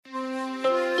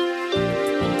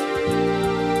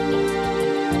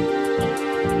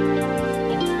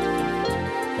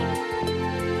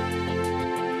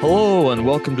and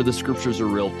welcome to the Scriptures Are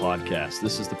Real podcast.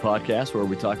 This is the podcast where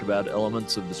we talk about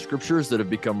elements of the Scriptures that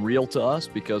have become real to us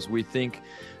because we think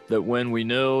that when we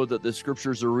know that the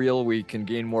Scriptures are real, we can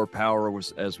gain more power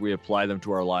as we apply them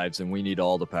to our lives, and we need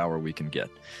all the power we can get.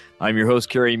 I'm your host,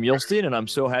 Kerry Muhlstein, and I'm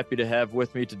so happy to have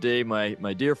with me today my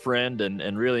dear friend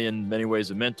and really in many ways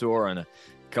a mentor and a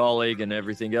colleague and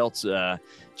everything else,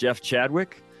 Jeff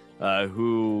Chadwick.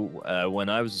 Who, when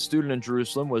I was a student in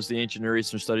Jerusalem, was the Ancient Near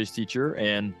Eastern Studies teacher.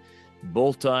 And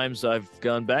both times I've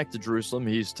gone back to Jerusalem,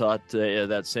 he's taught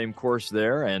that same course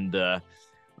there. And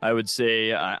I would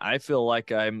say I feel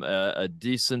like I'm a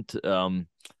decent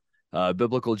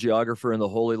biblical geographer in the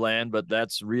Holy Land, but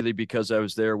that's really because I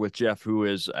was there with Jeff, who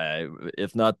is,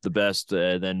 if not the best,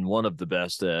 then one of the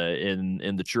best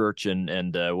in the church.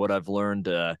 And what I've learned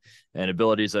and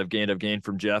abilities I've gained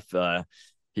from Jeff.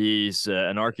 He's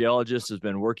an archaeologist, has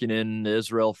been working in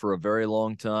Israel for a very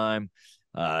long time.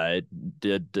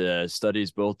 Did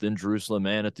studies both in Jerusalem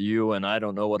and at the U, and I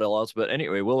don't know what else. But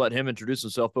anyway, we'll let him introduce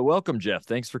himself. But welcome, Jeff.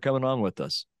 Thanks for coming on with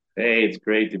us. Hey, it's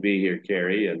great to be here,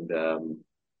 Kerry. And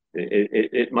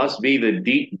it must be the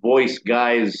deep voice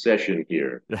guys session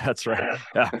here. That's right.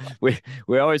 Yeah,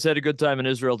 we always had a good time in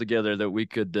Israel together that we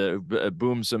could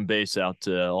boom some bass out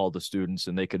to all the students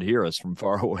and they could hear us from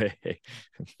far away.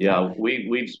 Yeah,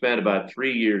 we've spent about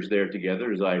 3 years there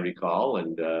together, as I recall,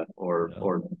 and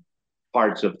or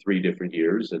parts of 3 different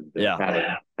years, and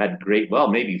had great. Well,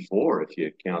 maybe 4 if you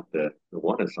count the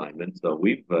one assignment. So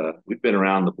we've been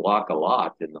around the block a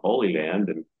lot in the Holy Land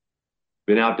and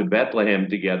been out to Bethlehem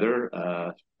together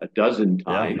a dozen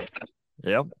times.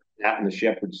 Yeah. Out in the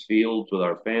shepherd's fields with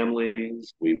our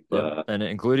families. We've and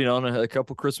including on a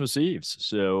couple Christmas Eves.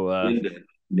 So been to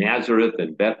Nazareth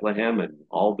and Bethlehem and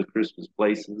all the Christmas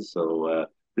places. So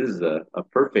this is a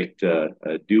perfect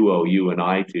duo, you and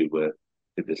I, to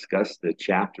discuss the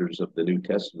chapters of the New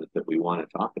Testament that we want to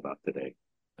talk about today.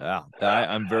 Yeah,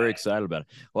 I'm very excited about it.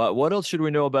 Well, what else should we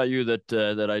know about you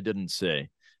that I didn't say?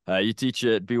 You teach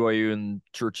at BYU in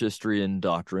church history and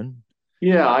doctrine.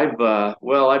 Yeah, I've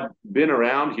been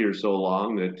around here so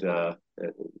long that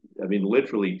I mean,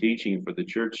 literally teaching for the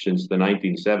church since the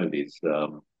 1970s.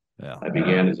 I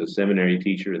began as a seminary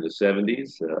teacher in the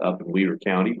 70s up in Weaver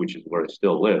County, which is where I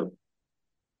still live.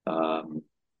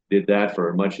 Did that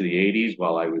for much of the 80s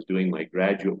while I was doing my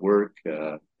graduate work.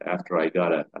 After I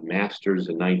got a master's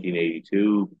in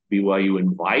 1982, BYU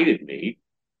invited me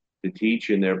to teach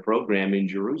in their program in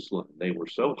Jerusalem. They were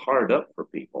so hard up for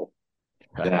people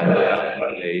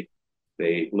that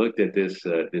they looked at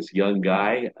this young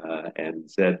guy and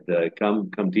said,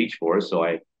 "Come teach for us." So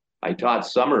I taught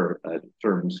summer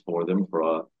terms for them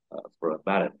for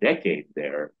about a decade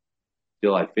there,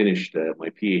 till I finished my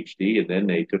PhD, and then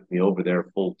they took me over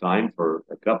there full time for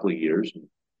a couple of years. And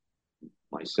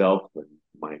myself and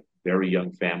my very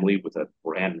young family with a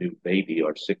brand new baby,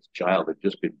 our 6th child, had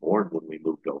just been born when we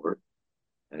moved over.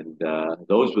 And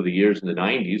those were the years in the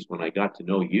 90s when I got to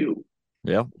know you.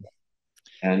 Yeah.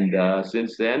 And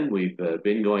since then, we've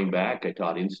been going back. I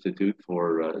taught Institute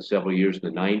for several years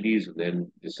in the 90s and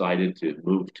then decided to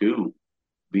move to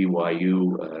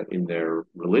BYU in their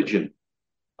religion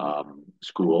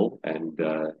school, and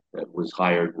was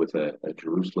hired with a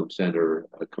Jerusalem Center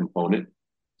component,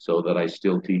 so that I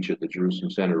still teach at the Jerusalem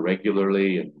Center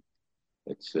regularly. And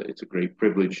it's a great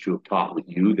privilege to have taught with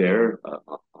you there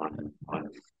on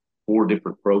 4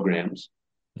 different programs.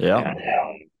 Yeah. And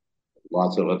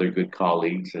lots of other good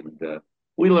colleagues, and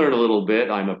we learn a little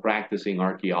bit. I'm a practicing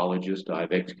archaeologist.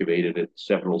 I've excavated at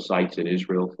several sites in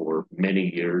Israel for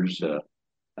many years.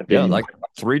 I've been like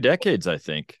 3 decades, I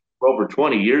think. For over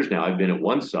 20 years now. I've been at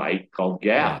one site called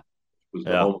Gath, which was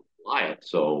the home of Goliath.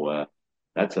 So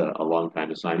that's a long time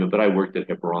assignment. But I worked at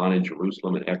Hebron in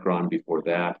Jerusalem and Ekron before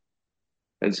that.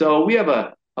 And so we have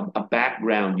a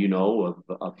background,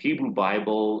 of Hebrew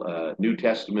Bible, New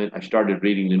Testament. I started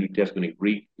reading the New Testament in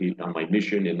Greek on my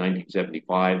mission in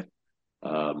 1975.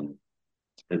 And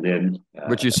then...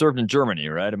 But you served in Germany,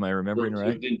 right? Am I remembering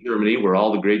right? Served in Germany, where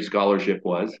all the great scholarship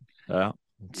was. Yeah.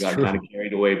 Got kind of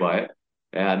carried away by it.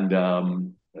 And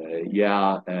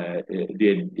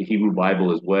did the Hebrew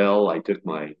Bible as well. I took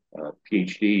my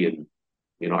PhD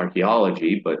in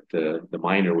archaeology, but the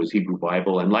minor was Hebrew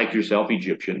Bible, and like yourself,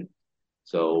 Egyptian.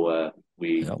 So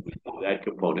we do that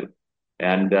component.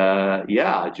 And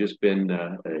just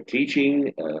been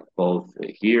teaching both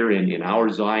here in our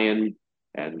Zion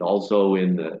and also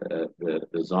in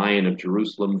the Zion of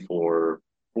Jerusalem for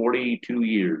 42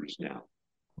 years now.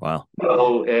 Wow.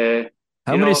 So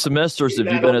how many semesters have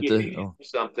you been at the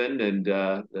something? And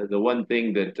the one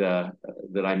thing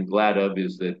that I'm glad of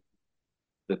is that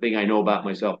the thing I know about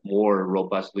myself more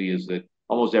robustly is that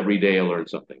almost every day I learn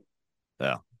something.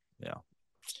 Yeah. Yeah.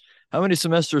 How many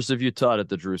semesters have you taught at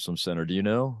the Jerusalem Center? Do you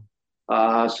know?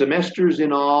 Semesters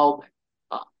in all,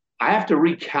 uh, I have to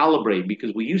recalibrate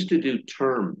because we used to do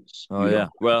terms, Oh yeah.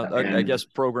 Well, I and guess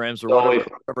programs or so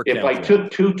whatever if I count you have.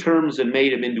 took two terms and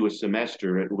made them into a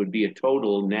semester, it would be a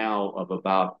total now of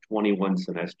about 21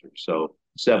 semesters. So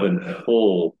Yeah. 7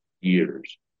 full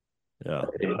years Yeah.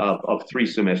 of 3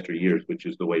 semester years, which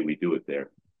is the way we do it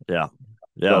there. Yeah.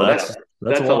 Yeah. So That's a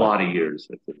that's a lot. lot of years.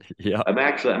 Yeah. I'm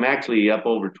actually up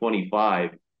over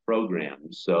 25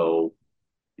 programs. So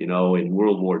in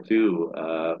World War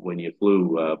II, when you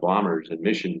flew bombers and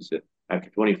missions, after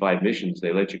 25 missions,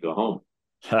 they let you go home.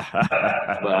 But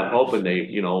I'm hoping they,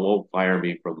 won't fire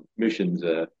me from missions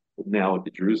now at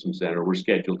the Jerusalem Center. We're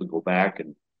scheduled to go back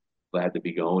and glad to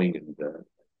be going and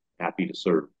happy to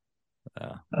serve.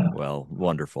 Well,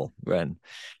 wonderful.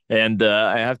 And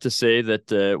I have to say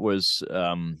that it was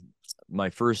my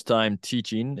first time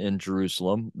teaching in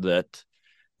Jerusalem that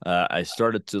I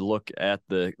started to look at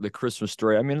the Christmas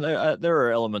story. I mean, there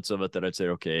are elements of it that I'd say,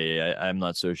 okay, I'm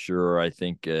not so sure. I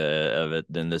think of it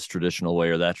in this traditional way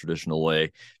or that traditional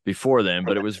way before then.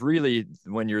 But it was really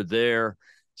when you're there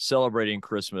celebrating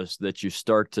Christmas that you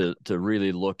start to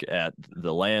really look at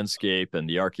the landscape and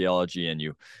the archaeology, and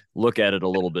you look at it a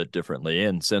little bit differently.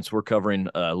 And since we're covering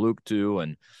Luke 2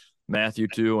 and Matthew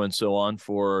 2 and so on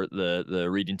for the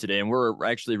reading today, and we're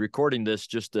actually recording this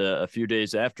just a few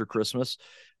days after Christmas,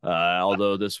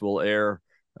 although this will air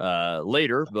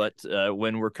later, but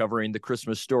when we're covering the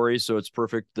Christmas story, so it's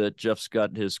perfect that Jeff's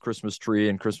got his Christmas tree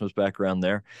and Christmas background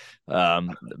there.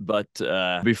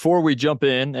 But before we jump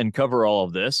in and cover all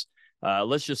of this,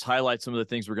 let's just highlight some of the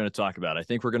things we're going to talk about. I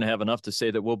think we're going to have enough to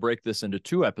say that we'll break this into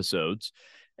 2 episodes.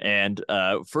 And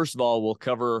first of all, we'll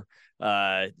cover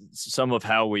some of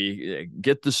how we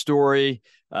get the story.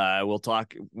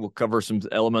 We'll cover some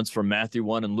elements from Matthew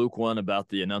 1 and Luke 1 about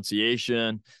the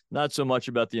Annunciation, not so much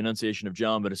about the Annunciation of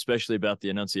John, but especially about the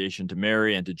Annunciation to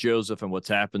Mary and to Joseph and what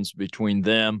happens between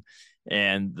them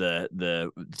and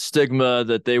the stigma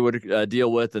that they would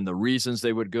deal with and the reasons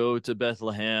they would go to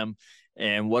Bethlehem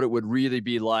and what it would really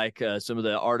be like, some of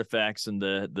the artifacts and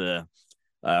the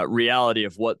reality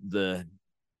of what the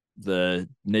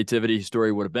nativity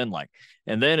story would have been like.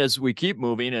 And then as we keep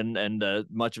moving, and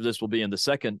much of this will be in the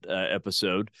second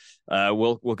episode,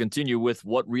 we'll continue with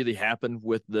what really happened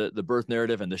with the birth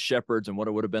narrative and the shepherds and what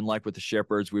it would have been like with the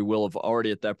shepherds. We will have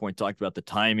already at that point talked about the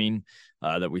timing,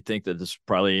 that we think that this is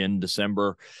probably in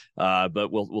December,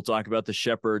 but we'll talk about the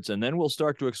shepherds, and then we'll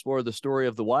start to explore the story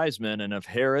of the wise men and of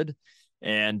Herod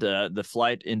and the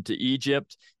flight into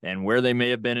Egypt and where they may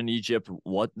have been in Egypt,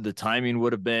 what the timing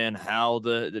would have been, how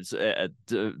the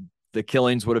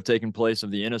killings would have taken place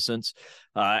of the innocents.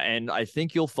 And I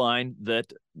think you'll find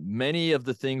that many of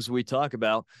the things we talk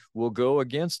about will go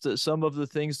against some of the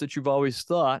things that you've always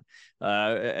thought.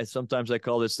 Sometimes I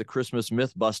call this the Christmas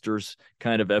Mythbusters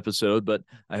kind of episode, but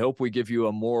I hope we give you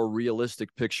a more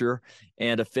realistic picture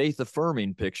and a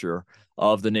faith-affirming picture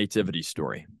of the nativity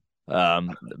story.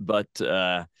 But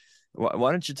why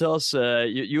don't you tell us,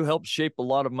 you helped shape a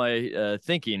lot of my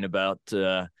thinking about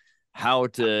how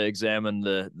to examine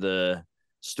the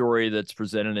story that's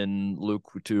presented in Luke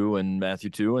 2 and Matthew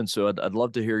 2. And so I'd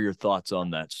love to hear your thoughts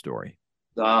on that story.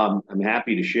 I'm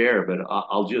happy to share, but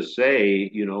I'll just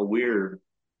say, we're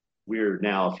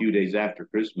now a few days after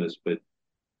Christmas, but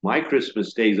my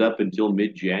Christmas stays up until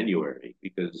mid-January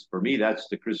because for me that's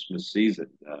the Christmas season.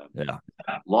 Yeah.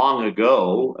 Long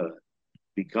ago,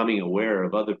 becoming aware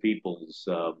of other people's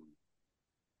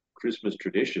Christmas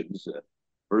traditions.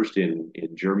 First in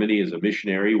Germany as a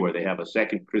missionary, where they have a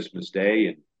second Christmas day,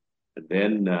 and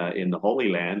then in the Holy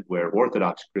Land, where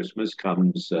Orthodox Christmas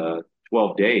comes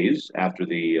 12 days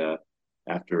after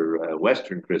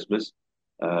Western Christmas.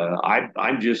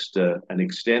 I'm just an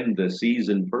extend the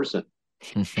season person.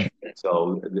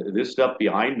 So this stuff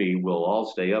behind me will all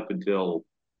stay up until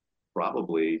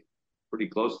probably pretty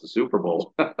close to Super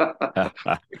Bowl.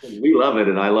 We love it,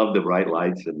 and I love the bright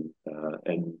lights and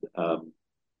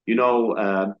you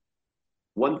know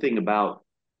one thing about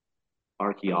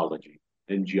archaeology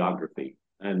and geography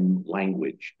and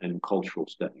language and cultural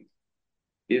studies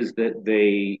is that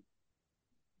they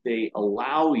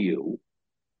allow you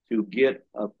to get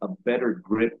a better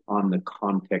grip on the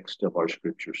context of our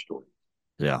scripture story.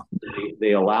 Yeah.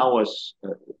 They allow us,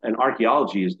 and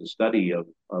archaeology is the study of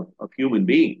human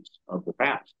beings of the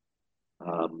past,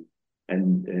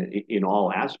 and in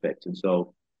all aspects. And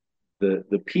so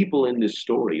the people in this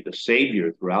story, the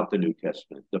Savior throughout the New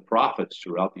Testament, the prophets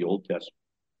throughout the Old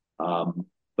Testament,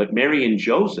 but Mary and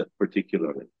Joseph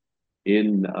particularly,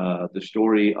 in the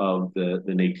story of the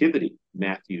Nativity,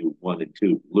 Matthew 1 and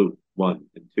 2, Luke 1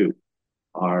 and 2,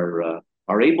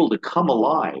 are able to come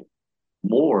alive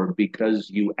more because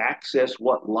you access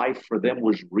what life for them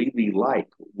was really like.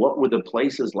 What were the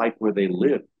places like where they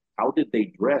lived? How did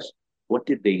they dress? What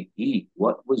did they eat?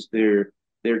 What was their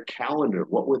calendar?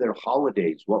 What were their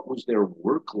holidays? What was their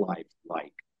work life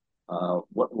like?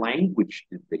 What language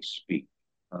did they speak?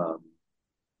 Um,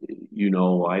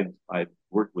 I've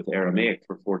worked with Aramaic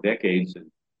for 4 decades, and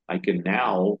I can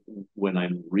now, when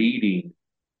I'm reading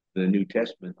the New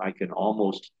Testament, I can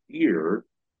almost hear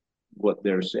what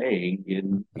they're saying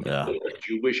Yeah. in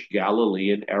Jewish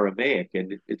Galilean Aramaic,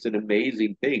 and it's an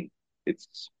amazing thing.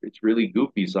 It's really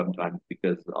goofy sometimes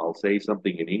because I'll say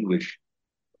something in English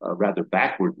rather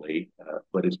backwardly,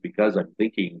 but it's because I'm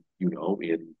thinking,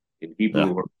 in Hebrew Yeah.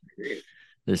 or Aramaic.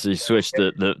 So you switch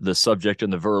the subject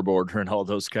and the verb order and all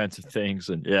those kinds of things.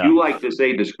 And yeah, You like to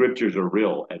say the scriptures are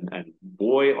real, and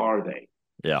boy are they.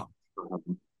 yeah,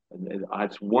 And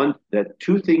it's one that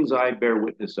two things I bear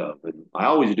witness of, and I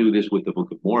always do this with the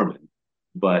Book of Mormon,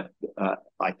 but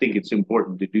I think it's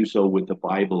important to do so with the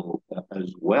Bible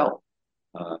as well.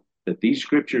 That these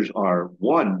scriptures are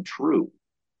one, true,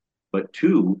 but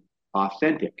two,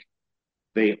 authentic.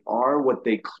 They are what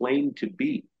they claim to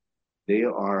be. They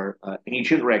are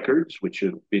ancient records which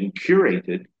have been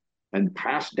curated and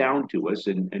passed down to us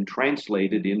and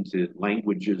translated into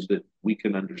languages that we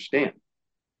can understand.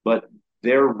 But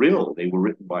they're real. They were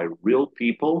written by real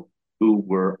people who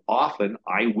were often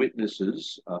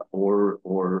eyewitnesses or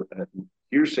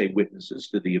hearsay witnesses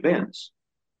to the events,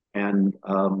 and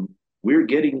we're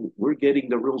getting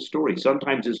the real story.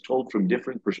 Sometimes it's told from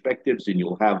different perspectives, and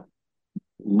you'll have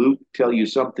Luke tell you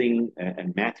something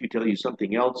and Matthew tell you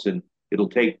something else, and it'll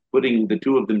take putting the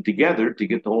two of them together to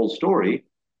get the whole story.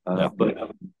 yeah.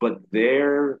 But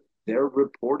they're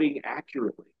reporting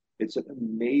accurately. It's an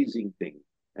amazing thing,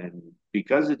 and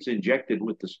because it's injected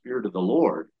with the Spirit of the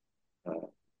Lord, uh,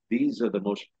 these are the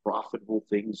most profitable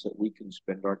things that we can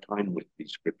spend our time with.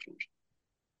 These scriptures.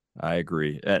 I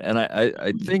agree, and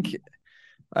I think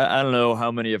I don't know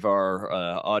how many of our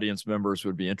audience members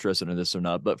would be interested in this or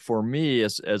not, but for me,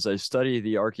 as I study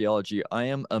the archaeology, I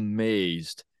am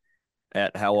amazed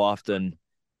at how often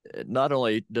not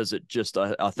only does it just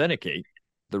authenticate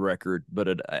the record, but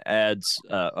it adds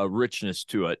a richness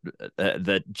to it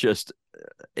that just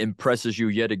impresses you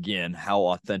yet again how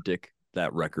authentic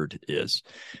that record is.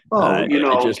 Oh,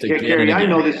 Just again and Carrie, I again.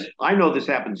 know this. I know this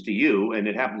happens to you, and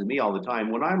it happens to me all the time.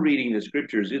 When I'm reading the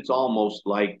scriptures, it's almost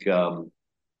like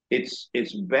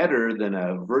it's better than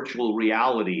a virtual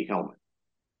reality helmet.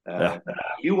 Yeah, Uh,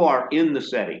 you are in the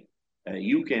setting.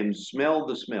 You can smell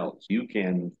the smells. You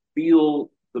can feel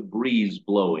the breeze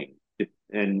blowing,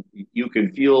 and you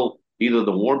can feel either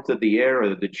the warmth of the air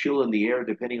or the chill in the air,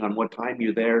 depending on what time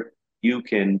you're there.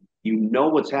 You know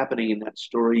what's happening in that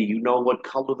story. You know what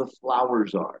color the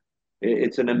flowers are.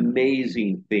 It's an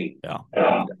amazing thing. yeah.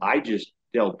 And I just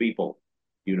tell people,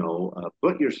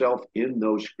 put yourself in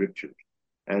those scriptures,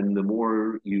 and the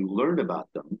more you learn about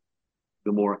them,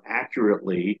 the more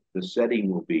accurately the setting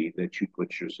will be that you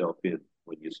put yourself in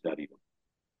when you study them.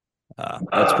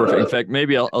 That's perfect. In fact,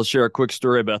 maybe I'll share a quick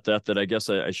story about that I guess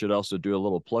I should also do a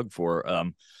little plug for.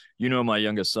 My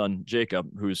youngest son,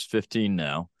 Jacob, who's 15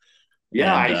 now.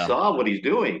 Yeah, And I saw what he's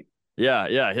doing.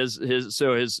 yeah.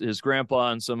 His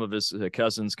grandpa and some of his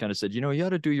cousins kind of said, you ought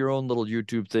to do your own little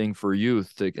YouTube thing for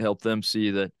youth to help them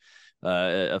see that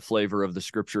a flavor of the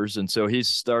scriptures. And so he's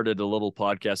started a little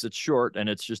podcast. It's short and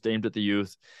it's just aimed at the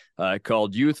youth,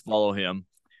 called Youth Follow Him.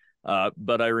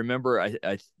 But I remember,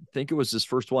 I think it was his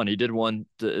first one. He did one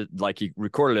like he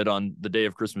recorded it on the day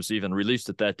of Christmas Eve and released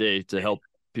it that day to help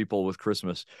people with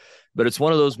Christmas. But it's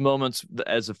one of those moments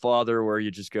as a father where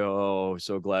you just go, oh,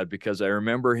 so glad, because I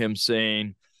remember him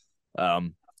saying,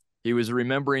 he was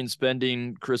remembering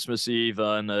spending Christmas Eve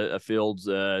on a field,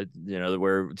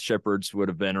 where shepherds would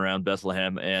have been around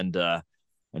Bethlehem, and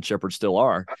shepherds still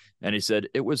are. And he said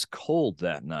it was cold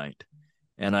that night.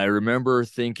 And I remember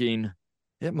thinking,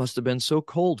 it must have been so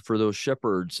cold for those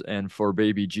shepherds and for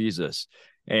baby Jesus.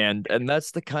 And that's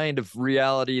the kind of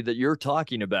reality that you're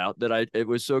talking about, that it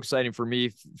was so exciting for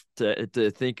me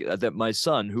to think that my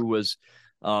son, who was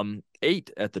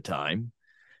 8 at the time,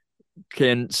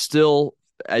 can still,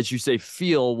 as you say,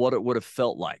 feel what it would have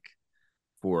felt like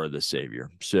for the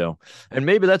Savior. So, and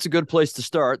maybe that's a good place to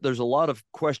start. There's a lot of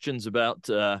questions about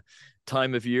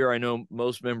time of year. I know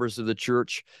most members of the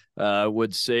church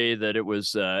would say that it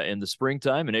was in the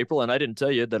springtime in April, and I didn't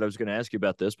tell you that I was going to ask you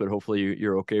about this, but hopefully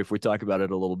you're okay if we talk about it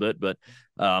a little bit. But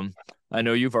I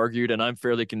know you've argued, and I'm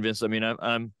fairly convinced. I mean,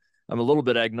 I'm I'm a little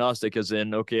bit agnostic, as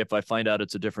in, okay, if I find out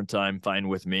it's a different time, fine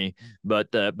with me.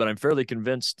 But I'm fairly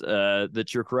convinced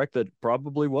that you're correct. That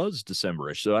probably was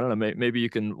Decemberish. So I don't know. Maybe you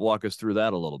can walk us through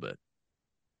that a little bit.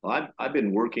 Well, I've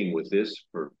been working with this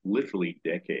for literally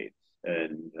decades,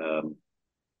 and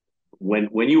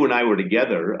when you and I were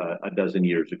together a dozen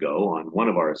years ago on one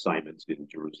of our assignments in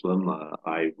Jerusalem,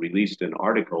 I released an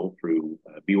article through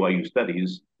BYU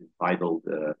Studies entitled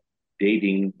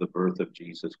 "Dating the Birth of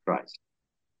Jesus Christ."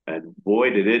 And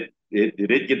boy, did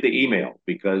it get the email,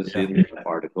 because Yeah. in the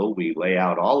article we lay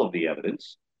out all of the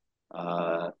evidence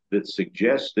that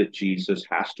suggests that Jesus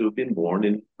has to have been born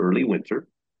in early winter.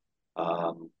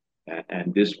 Um,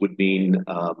 and this would mean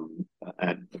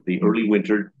at the early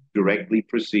winter directly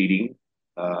preceding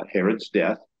Herod's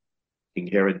death. King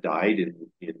Herod died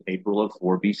in April of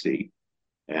 4 BC.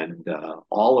 And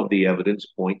all of the evidence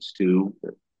points to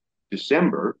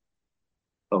December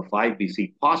of 5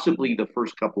 BC, possibly the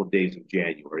first couple of days of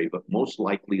January, but most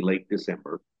likely late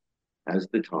December, as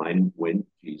the time when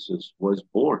Jesus was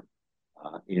born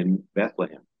in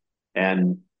Bethlehem.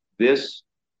 And this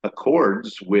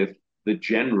accords with the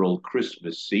general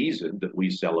Christmas season that we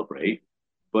celebrate,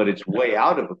 but it's way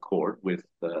out of accord with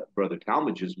Brother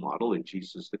Talmage's model in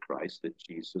Jesus the Christ, that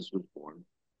Jesus was born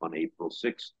on April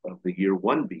 6th of the year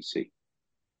 1 BC.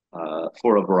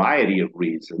 For a variety of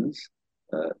reasons,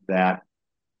 that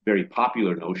very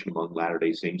popular notion among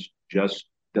Latter-day Saints just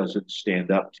doesn't stand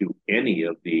up to any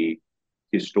of the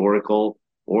historical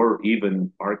or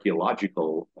even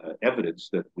archaeological evidence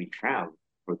that we have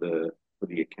for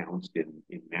the accounts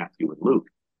in Matthew and Luke.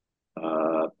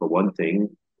 For one thing,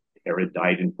 Herod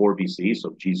died in 4 BC,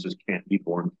 so Jesus can't be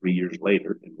born 3 years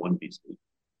later in 1 BC,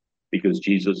 because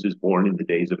Jesus is born in the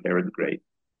days of Herod the Great,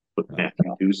 what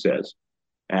Matthew 2 says.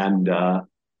 And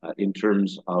in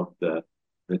terms of the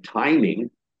timing,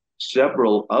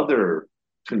 several other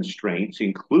constraints,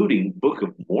 including Book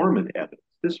of Mormon evidence.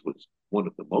 This was one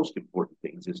of the most important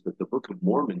things, is that the Book of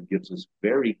Mormon gives us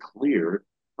very clear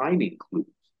timing clues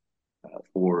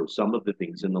for some of the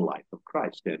things in the life of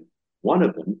Christ. And one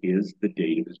of them is the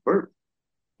date of his birth,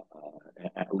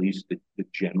 at least the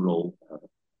general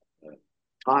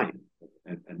time.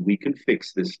 And we can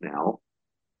fix this now.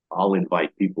 I'll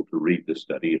invite people to read the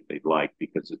study if they'd like,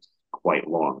 because it's quite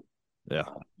long. Yeah.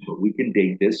 But we can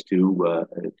date this to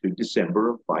December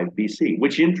of 5 BC,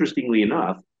 which, interestingly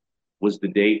enough, was the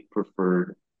date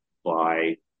preferred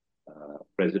by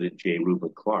President J.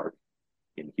 Reuben Clark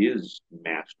in his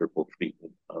masterful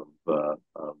treatment of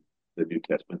the New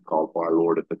Testament called Our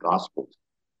Lord of the Gospels,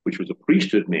 which was a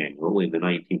priesthood manual in the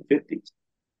 1950s.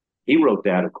 He wrote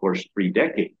that, of course, 3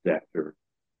 decades after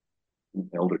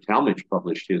Elder Talmage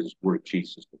published his work,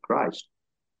 Jesus the Christ.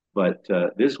 But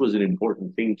this was an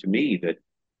important thing to me,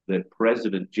 that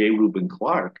President J. Reuben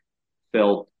Clark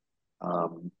felt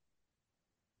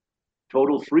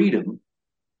total freedom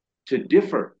to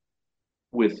differ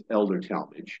with Elder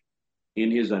Talmage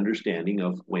in his understanding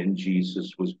of when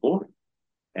Jesus was born.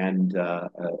 And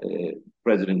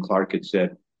President Clark had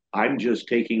said, "I'm just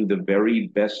taking the very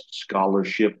best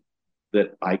scholarship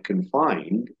that I can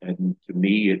find, and to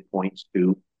me it points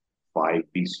to 5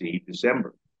 BC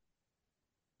December."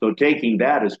 So taking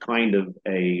that as kind of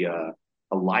a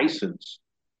license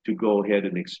to go ahead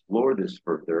and explore this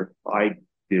further, I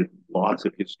did lots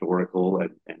of historical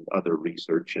and other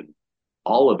research, and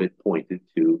all of it pointed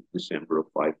to December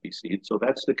of 5 BC. And so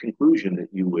that's the conclusion that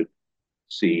you would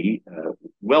see,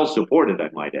 well supported, I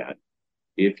might add,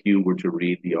 if you were to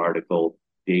read the article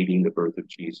dating the birth of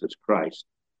Jesus Christ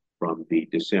from the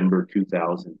December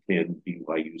 2010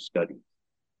 BYU study.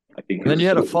 I think. And then you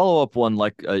had a follow-up one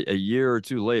like a year or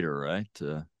two later, right?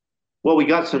 Well, we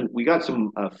got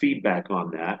some feedback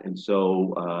on that, and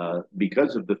so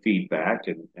because of the feedback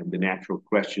and the natural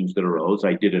questions that arose,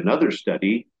 I did another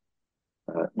study,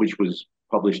 which was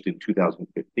published in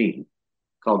 2015,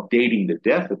 called "Dating the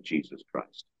Death of Jesus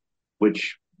Christ,"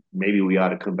 which maybe we ought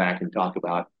to come back and talk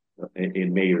about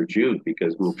in May or June,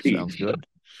 because we'll be Sounds good.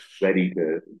 ready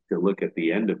to look at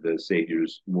the end of the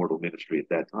Savior's mortal ministry at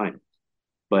that time.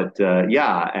 But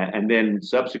yeah, and then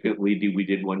subsequently we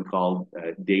did one called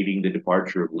 "Dating the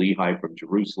Departure of Lehi from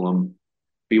Jerusalem."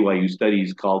 BYU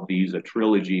Studies called these a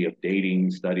trilogy of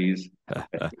dating studies.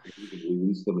 We can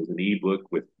release them as an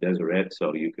ebook with Deseret,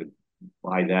 so you can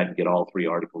buy that and get all 3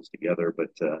 articles together.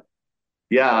 But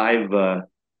yeah,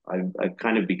 I've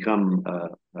kind of become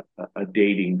a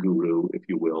dating guru, if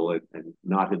you will, and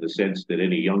not in the sense that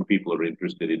any young people are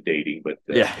interested in dating, but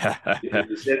Yeah. in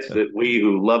the sense that we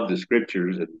who love the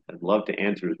scriptures and love to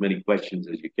answer as many questions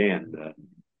as you can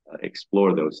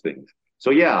explore those things.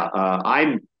 So yeah,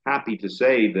 I'm happy to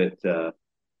say that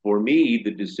for me,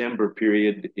 the December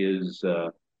period is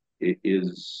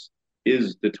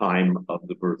is the time of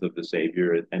the birth of the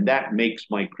Savior, and that makes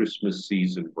my Christmas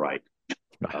season bright.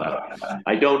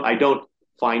 I don't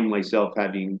find myself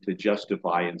having to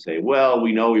justify and say, well,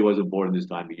 we know he wasn't born this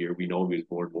time of year. We know he was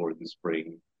born more in the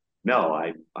spring. No,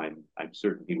 I'm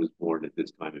certain he was born at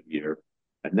this time of year,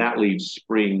 and that leaves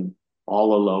spring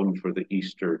all alone for the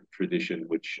Easter tradition,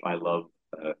 which I love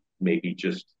maybe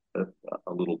just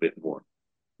a little bit more.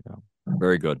 Yeah.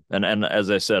 Very good. And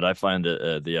as I said, I find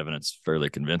the evidence fairly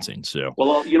convincing. So,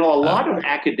 Well, a lot of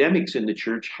academics in the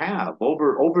church have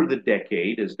over the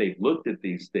decade, as they've looked at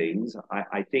these things.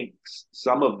 I think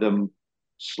some of them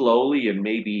slowly and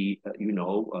maybe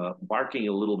barking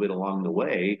a little bit along the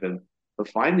way have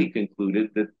finally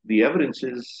concluded that the evidence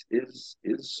is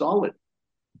solid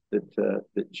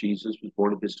that Jesus was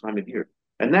born at this time of year,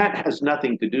 and that has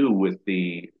nothing to do with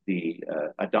the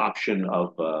adoption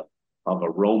of a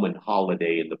Roman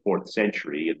holiday in the fourth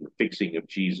century and the fixing of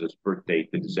Jesus' birthday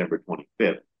to December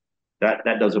 25th.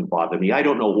 That doesn't bother me. I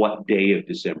don't know what day of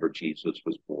December Jesus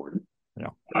was born. yeah.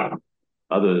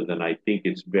 Other than I think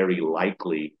it's very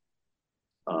likely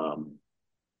that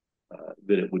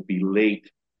it would be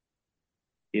late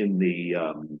in the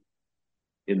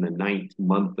ninth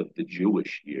month of the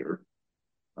Jewish year.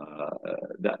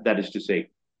 That is to say,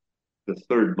 the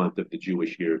third month of the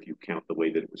Jewish year, if you count the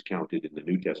way that it was counted in the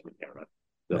New Testament era,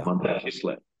 the month of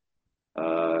Kislev.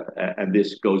 And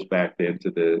this goes back then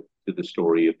to the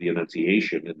story of the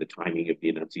Annunciation and the timing of the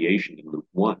Annunciation in Luke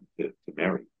 1 to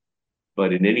Mary.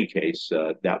 But in any case,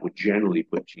 that would generally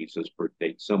put Jesus' birth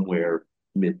date somewhere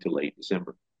mid to late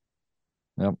December.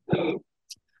 Yep.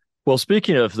 Well,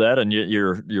 speaking of that and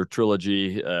your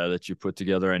trilogy that you put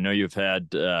together, I know you've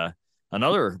had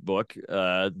another book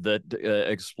that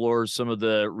explores some of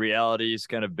the realities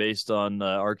kind of based on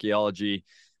archaeology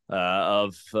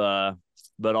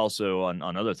but also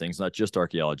on other things, not just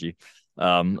archaeology,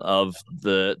 of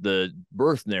the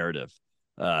birth narrative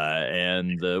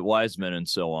and the wise men and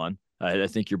so on. I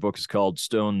think your book is called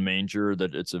Stone Manger.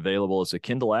 That it's available as a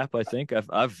Kindle app. I think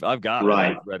I've got it.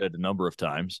 I've read it a number of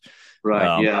times.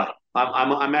 Right. Yeah.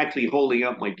 I'm actually holding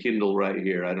up my Kindle right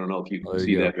here. I don't know if you can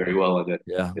see that very well.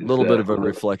 Yeah, a little bit of a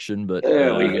reflection, but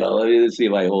there we go. Let's see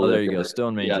if I hold it. Oh, there you go,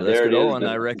 Stone Manger. Yeah, that's there good. it is. Oh, and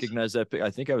I recognize that.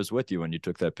 I think I was with you when you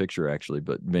took that picture, actually,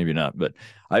 but maybe not. But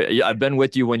I've been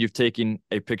with you when you've taken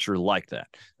a picture like that.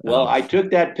 Well, I took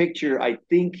that picture, I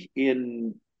think,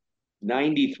 in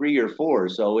 93 or 4,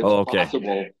 so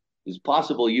it's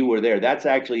possible you were there. That's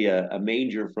actually a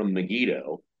manger from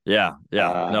Megiddo. Yeah.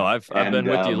 No, I've been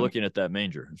with you looking at that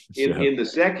manger. So. In the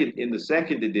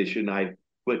second edition, I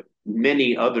put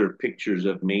many other pictures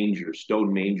of mangers,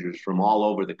 stone mangers from all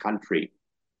over the country,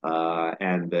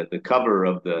 and the cover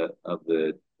of the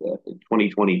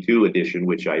 2022 edition,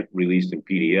 which I released in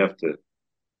PDF to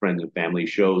friends and family,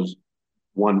 shows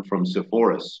one from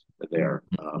Sepphoris there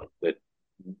that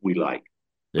we like.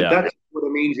 But that's what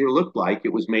a manger looked like.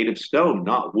 It was made of stone,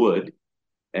 not wood.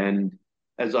 And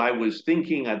as I was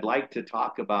thinking, I'd like to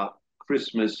talk about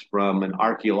Christmas from an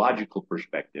archaeological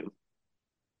perspective.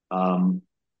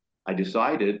 I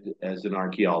decided, as an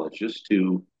archaeologist,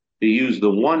 to use the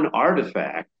one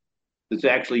artifact that's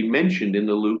actually mentioned in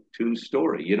the Luke 2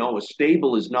 story. A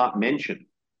stable is not mentioned.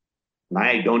 And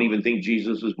I don't even think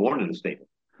Jesus was born in a stable.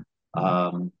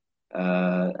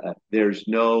 There's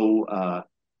no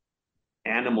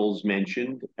animals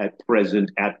mentioned at present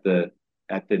at the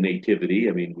nativity.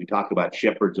 I mean, we talk about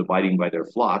shepherds abiding by their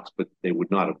flocks, but they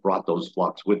would not have brought those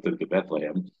flocks with them to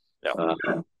Bethlehem.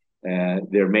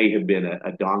 There may have been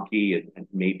a donkey and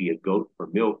maybe a goat for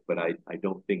milk, but I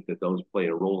don't think that those play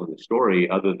a role in the story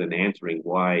other than answering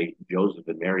why Joseph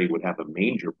and Mary would have a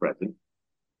manger present.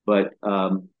 But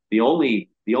the only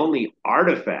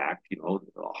artifact, a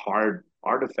hard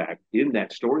artifact in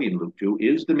that story in Luke 2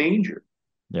 is the manger.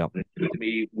 Yeah. To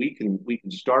me, we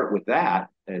can start with that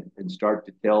and start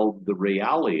to tell the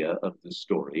realia of the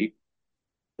story.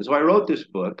 And so I wrote this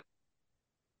book,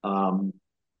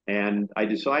 and I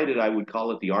decided I would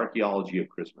call it The Archaeology of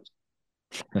Christmas.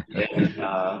 And,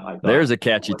 there's a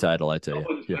catchy title, I tell you.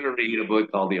 Someone's going to read a book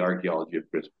called The Archaeology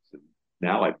of Christmas. And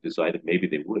now I've decided maybe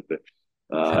they would, but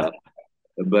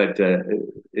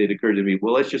it occurred to me,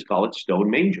 well, let's just call it Stone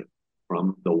Manger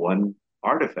from the one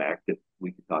artifact that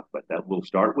we can talk about that. We'll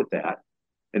start with that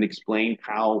and explain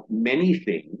how many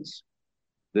things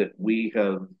that we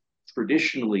have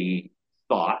traditionally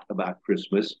thought about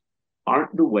Christmas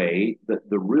aren't the way that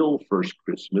the real first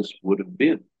Christmas would have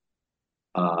been.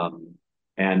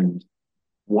 And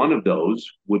one of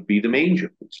those would be the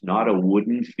manger. It's not a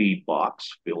wooden feed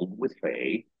box filled with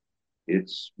hay.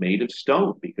 it's made of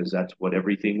stone because that's what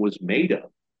everything was made of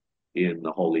in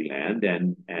the Holy Land,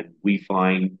 and we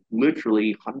find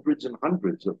literally hundreds and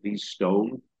hundreds of these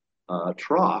stone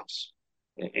troughs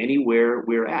anywhere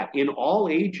we're at in all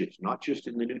ages, not just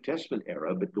in the New Testament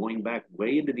era, but going back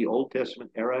way into the Old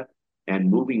Testament era and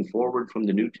moving forward from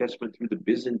the New Testament through the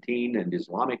Byzantine and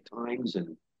Islamic times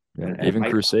even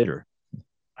Crusader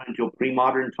until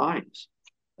pre-modern times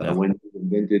yeah. when they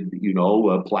invented,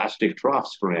 plastic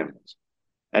troughs for animals.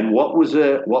 And what was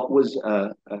a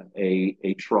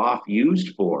trough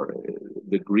used for?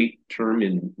 The Greek term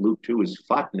in Luke 2 is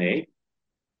phatne,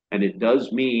 and it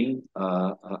does mean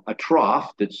a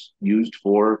trough that's used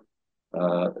for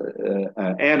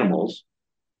animals.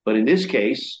 But in this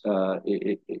case,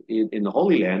 in the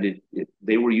Holy Land,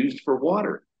 they were used for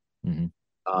water.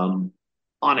 Mm-hmm.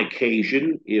 On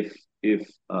occasion, if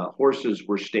horses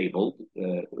were stabled,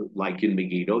 like in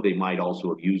Megiddo, they might also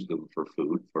have used them for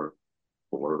food for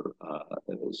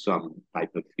some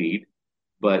type of feed.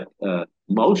 But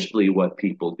mostly what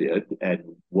people did, and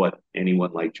what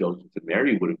anyone like Joseph and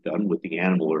Mary would have done with the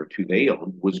animal or two they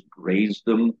owned, was graze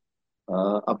them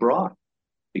abroad,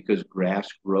 because grass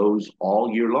grows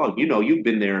all year long. You've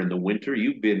been there in the winter.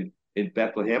 You've been in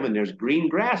Bethlehem, and there's green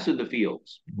grass in the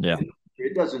fields. Yeah,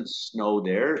 it doesn't snow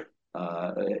there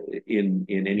in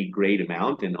any great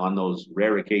amount, and on those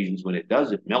rare occasions when it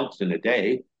does, it melts in a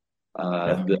day.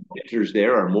 The winters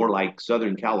there are more like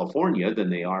Southern California than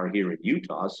they are here in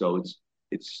Utah, so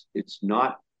it's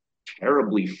not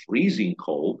terribly freezing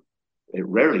cold. It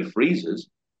rarely freezes,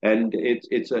 and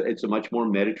it's a much more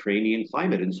Mediterranean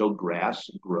climate, and so grass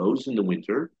grows in the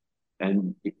winter,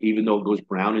 and even though it goes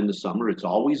brown in the summer, it's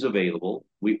always available.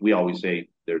 We always say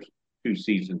there's two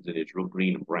seasons in Israel: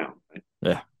 green and brown. Right?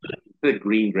 Yeah, the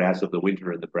green grass of the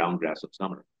winter and the brown grass of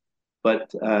summer.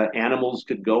 But animals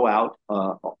could go out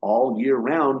all year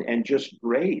round and just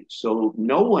graze. So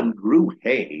no one grew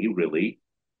hay, really,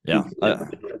 yeah.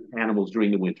 animals during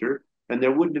the winter, and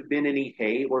there wouldn't have been any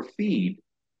hay or feed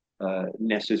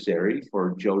necessary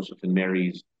for Joseph and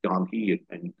Mary's donkey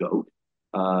and goat.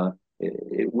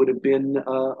 It would have been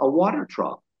a water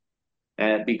trough,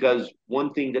 because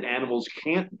one thing that animals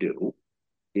can't do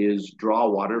is draw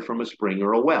water from a spring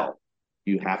or a well.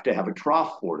 You have to have a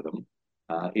trough for them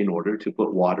in order to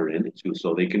put water in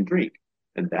so they can drink.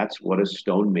 And that's what a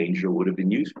stone manger would have been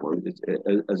used for,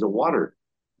 as a water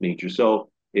manger. So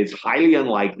it's highly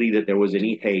unlikely that there was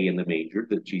any hay in the manger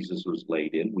that Jesus was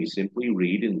laid in. We simply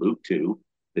read in Luke 2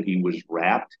 that he was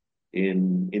wrapped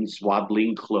in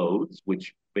swaddling clothes,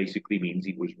 which basically means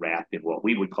he was wrapped in what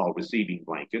we would call receiving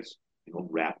blankets,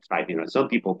 wrapped tight. Some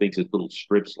people think it's little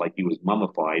strips like he was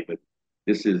mummified, but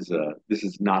this is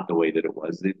not the way that it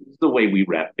was. It's the way we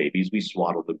wrap babies. We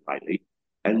swaddled them tightly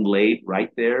and laid right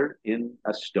there in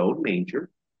a stone manger,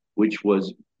 which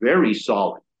was very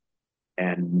solid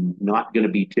and not going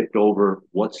to be tipped over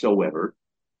whatsoever.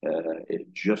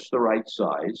 Just the right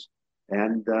size,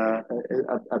 and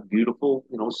a beautiful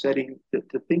setting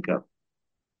to think of.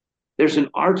 There's an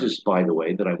artist, by the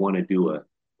way, that I want to do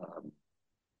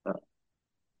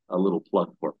a little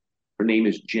plug for. Her name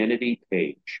is Gennady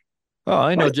Page. Oh,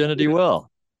 I know Gennady well.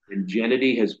 And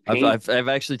Gennady has painted. I've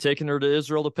actually taken her to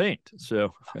Israel to paint.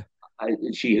 So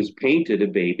she has painted a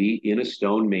baby in a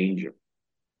stone manger,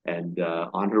 and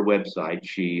on her website,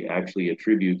 she actually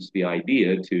attributes the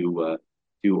idea to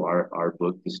our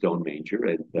book, The Stone Manger.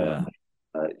 And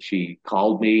she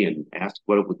called me and asked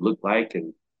what it would look like.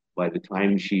 And by the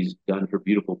time she's done her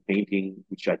beautiful painting,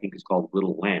 which I think is called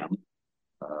Little Lamb,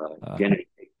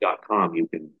 GennedyPage.com, you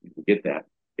can get that.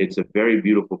 It's a very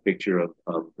beautiful picture of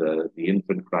the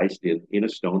infant Christ in a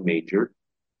stone manger.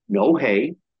 No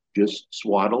hay, just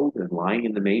swaddled and lying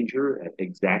in the manger,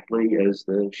 exactly as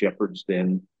the shepherds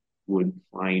then would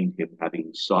find him,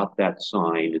 having sought that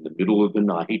sign in the middle of the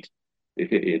night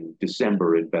in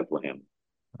December in Bethlehem.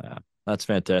 Yeah, that's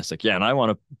fantastic. Yeah, and I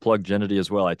want to plug Gennady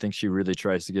as well. I think she really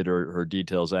tries to get her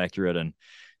details accurate, and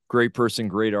great person,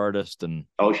 great artist. And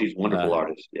she's a wonderful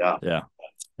artist. Yeah,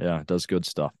 does good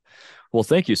stuff. Well,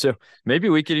 thank you. So maybe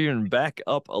we could even back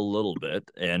up a little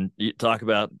bit and talk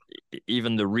about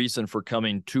even the reason for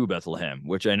coming to Bethlehem,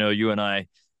 which I know you and I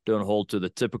don't hold to the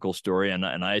typical story, and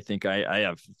I think I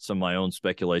have some of my own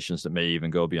speculations that may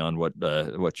even go beyond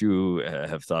what you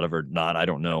have thought of or not. I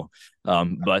don't know.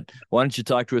 But why don't you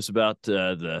talk to us about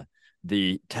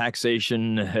the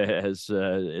taxation, as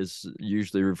is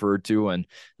usually referred to, and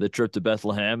the trip to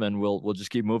Bethlehem, and we'll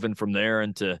just keep moving from there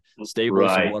into stables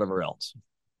and whatever else.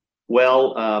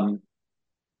 Well,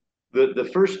 the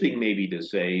first thing maybe to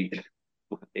say,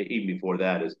 even before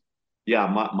that, is Yeah,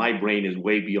 my brain is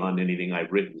way beyond anything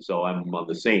I've written, so I'm on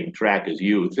the same track as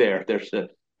you there.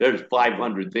 There's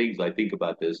 500 things I think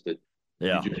about this that you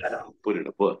Yeah. just have to put in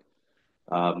a book.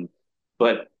 Um,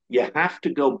 but you have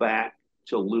to go back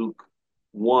to Luke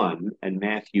 1 and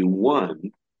Matthew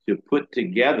 1 to put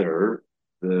together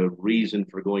the reason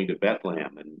for going to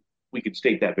Bethlehem. And we could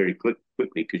state that very quickly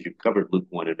because you covered Luke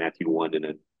 1 and Matthew 1 in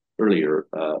an earlier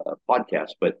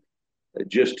podcast. But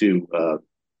just to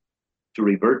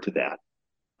revert to that,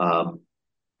 um,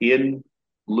 in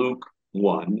Luke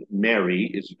 1, Mary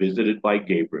is visited by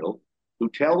Gabriel, who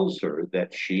tells her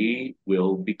that she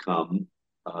will become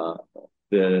uh,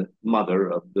 the mother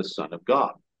of the Son of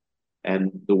God.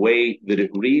 And the way that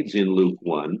it reads in Luke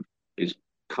 1 is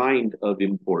kind of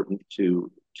important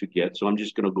to get. So I'm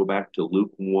just going to go back to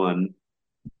Luke 1,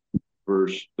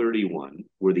 verse 31,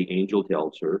 where the angel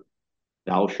tells her,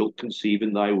 "Thou shalt conceive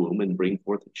in thy womb and bring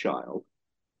forth a child,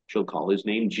 shall call his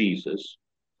name Jesus."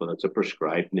 So that's a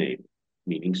prescribed name,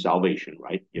 meaning salvation,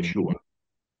 right? Mm-hmm. Yeshua.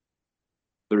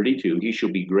 32, he shall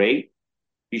be great.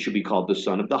 He shall be called the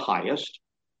Son of the Highest.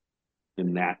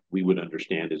 And that we would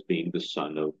understand as being the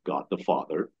Son of God the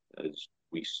Father, as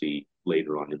we see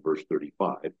later on in verse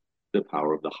 35. The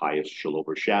power of the highest shall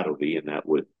overshadow thee, and that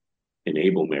would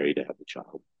enable Mary to have the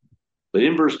child. But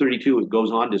in verse 32, it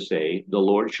goes on to say, "The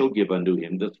Lord shall give unto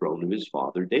him the throne of his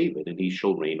father David, and he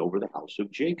shall reign over the house of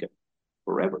Jacob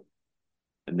forever."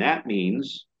 And that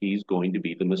means he's going to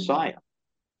be the Messiah.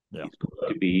 Yeah. He's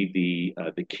going to be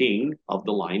the king of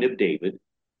the line of David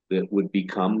that would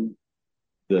become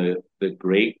the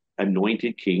great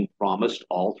anointed king promised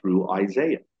all through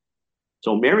Isaiah.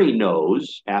 So Mary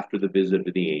knows after the visit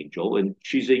of the angel, and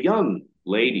she's a young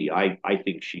lady. I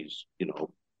think she's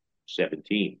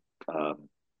 17.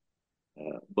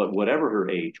 But whatever her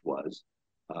age was,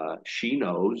 she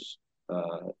knows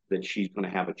that she's going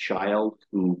to have a child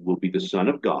who will be the Son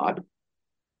of God.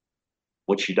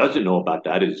 What she doesn't know about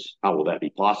that is how will that be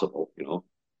possible?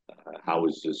 How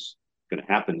is this going to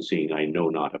happen? Seeing I know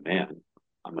not a man.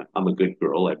 I'm a good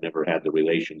girl. I've never had the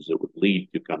relations that would lead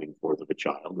to coming forth of a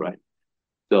child, right?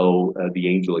 So the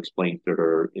angel explains to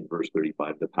her in verse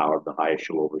 35, "The power of the highest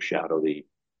shall overshadow thee.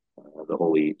 The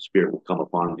Holy Spirit will come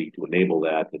upon thee to enable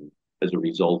that. And as a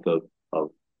result of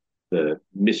the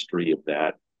mystery of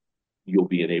that, you'll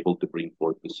be enabled to bring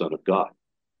forth the Son of God."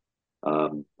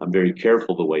 I'm very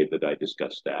careful the way that I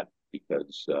discuss that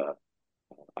because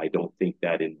I don't think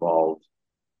that involves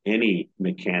any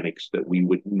mechanics that we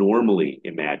would normally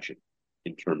imagine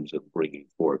in terms of bringing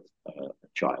forth a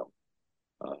child.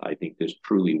 I think this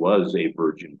truly was a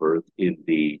virgin birth in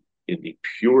the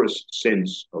purest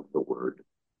sense of the word,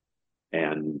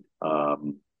 and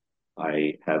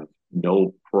I have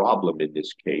no problem in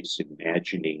this case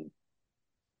imagining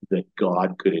that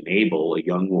God could enable a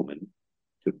young woman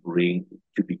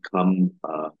to become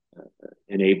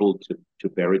enabled to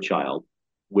bear a child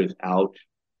without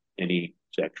any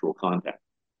sexual contact.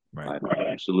 Right. I'm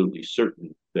absolutely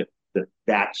certain that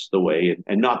that's the way,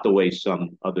 and not the way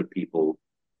some other people,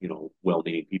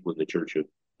 well-meaning people in the church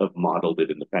have modeled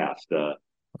it in the past.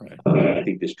 Right. I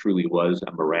think this truly was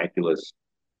a miraculous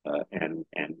and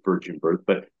virgin birth.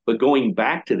 But going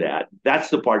back to that, that's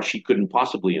the part she couldn't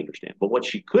possibly understand. But what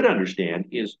she could understand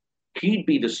is he'd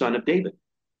be the son of David.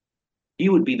 He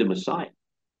would be the Messiah.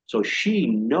 So she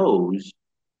knows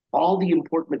all the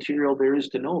important material there is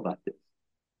to know about this.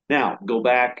 Now, go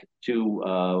back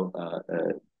to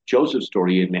Joseph's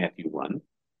story in Matthew 1.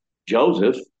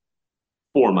 Joseph,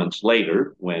 4 months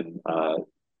later, when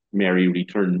Mary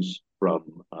returns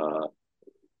from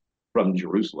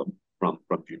Jerusalem, from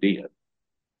Judea,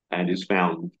 and is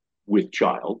found with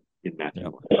child in Matthew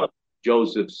 1.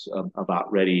 Joseph's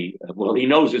about ready. Well, he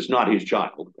knows it's not his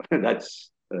child.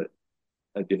 That's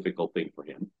a difficult thing for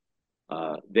him.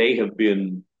 They have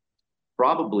been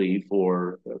probably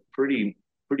for pretty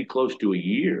close to a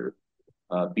year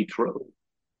betrothed.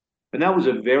 And that was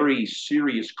a very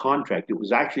serious contract. It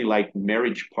was actually like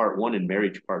marriage part one and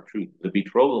marriage part two. The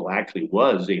betrothal actually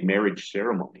was a marriage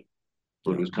ceremony.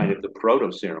 So it was kind of the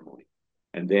proto ceremony.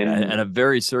 And then and a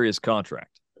very serious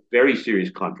contract. Very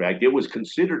serious contract. It was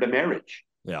considered a marriage.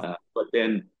 Yeah. But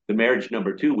then the marriage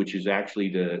number two, which is actually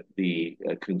the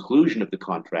conclusion of the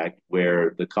contract,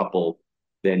 where the couple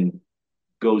then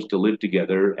goes to live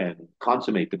together and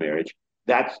consummate the marriage,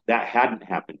 that hadn't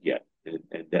happened yet,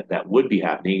 and that would be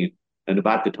happening. And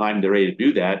about the time they're ready to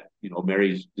do that,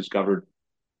 Mary's discovered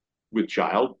with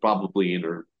child, probably in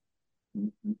her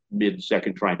mid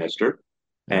second trimester,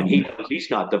 and he's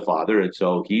not the father, and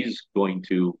so he's going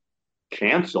to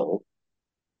cancel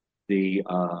the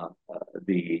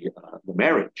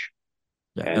marriage.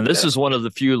 Yeah. And And this is one of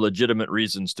the few legitimate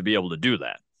reasons to be able to do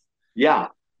that. yeah,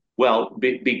 well,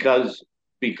 because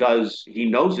he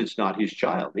knows it's not his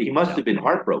child. He must Yeah. have been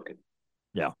heartbroken.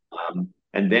 Yeah.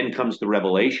 And then comes the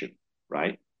revelation,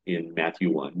 right? In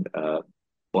Matthew 1,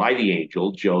 by the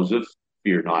angel, Joseph,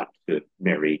 fear not to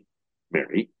marry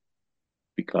Mary,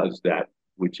 because that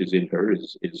which is in her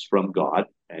is from God,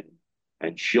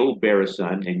 and she'll bear a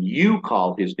son, and you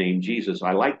call his name Jesus.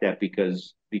 I like that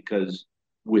because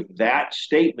with that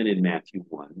statement in Matthew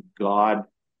 1, God,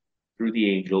 through the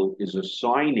angel, is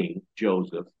assigning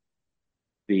Joseph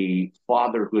the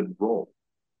fatherhood role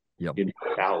Yep. in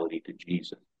totality to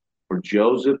Jesus. For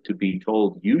Joseph to be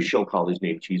told, you shall call his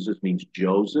name Jesus, means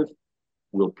Joseph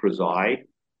will preside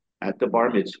at the bar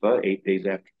mitzvah 8 days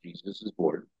after Jesus is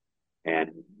born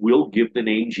and will give the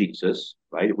name Jesus,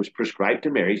 right? It was prescribed to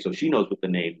Mary, so she knows what the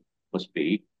name must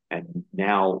be. And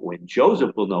now, when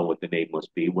Joseph will know what the name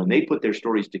must be, when they put their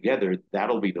stories together,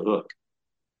 that'll be the hook.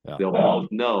 Yeah. They'll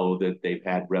both know that they've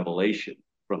had revelation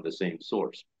from the same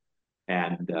source.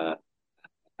 And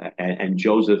and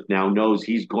Joseph now knows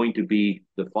he's going to be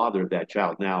the father of that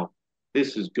child. Now,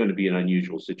 this is going to be an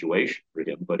unusual situation for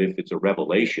him, but if it's a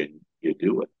revelation, you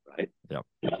do it, right? Yeah.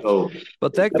 So,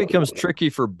 But that becomes tricky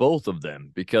for both of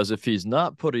them, because if he's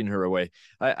not putting her away,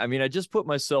 I mean, I just put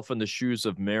myself in the shoes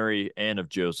of Mary and of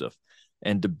Joseph.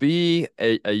 And to be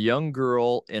a young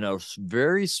girl in a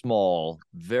very small,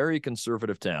 very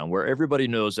conservative town where everybody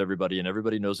knows everybody and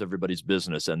everybody knows everybody's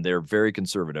business, and they're very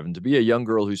conservative. And to be a young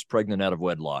girl who's pregnant out of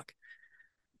wedlock,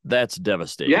 that's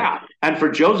devastating. yeah. And for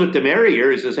Joseph to marry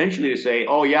her is essentially to say,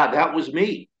 oh, yeah, that was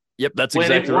me. Yep, that's When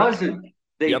exactly it right. wasn't.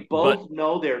 They Yep, both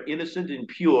know they're innocent and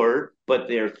pure, but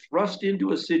they're thrust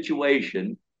into a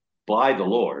situation by the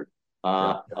Lord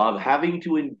yep, of having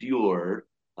to endure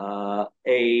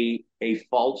a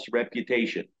false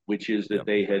reputation, which is that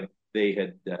yep, they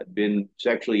had been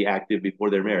sexually active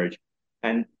before their marriage,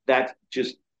 and that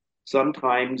just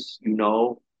sometimes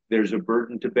there's a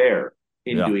burden to bear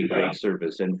in yeah, doing great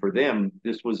service, and for them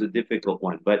this was a difficult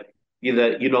one. But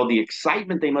the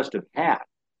excitement they must have had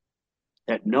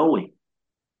at knowing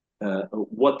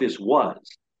what this was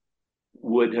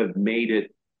would have made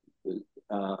it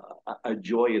uh, a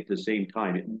joy at the same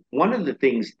time. And one of the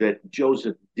things that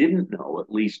Joseph didn't know, at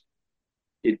least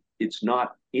it's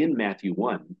not in Matthew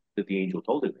 1 that the angel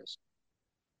told him this,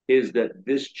 is that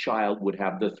this child would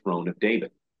have the throne of David.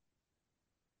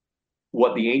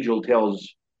 What the angel tells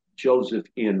Joseph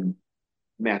in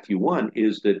Matthew 1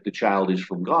 is that the child is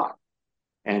from God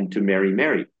and to marry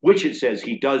Mary, which it says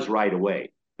he does right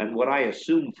away. And what I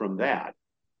assume from that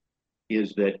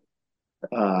is that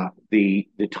the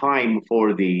time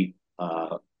for the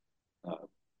uh,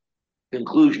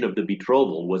 conclusion of the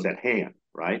betrothal was at hand,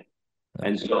 right?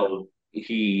 And so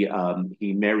he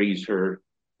marries her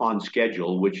on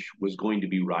schedule, which was going to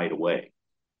be right away,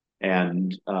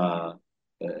 and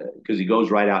because he goes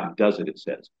right out and does it, it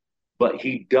says, but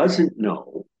he doesn't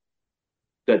know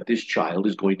that this child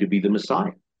is going to be the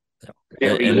Messiah.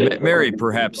 and Mary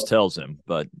perhaps tells him,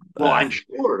 but Well, I'm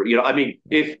sure. I mean,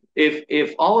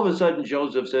 if all of a sudden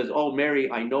Joseph says, "Oh,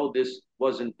 Mary, I know this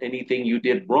wasn't anything you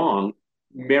did wrong,"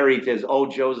 Mary says, "Oh,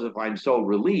 Joseph, I'm so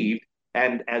relieved."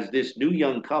 And as this new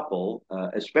young couple,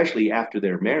 especially after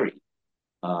they're married,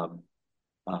 um,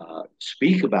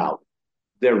 speak about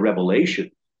their revelation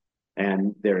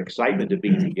and their excitement of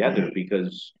being together,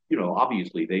 because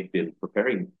obviously they've been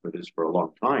preparing for this for a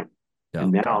long time, yeah,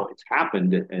 and now it's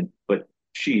happened. And but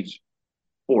she's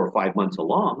 4 or 5 months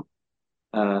along.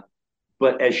 Uh,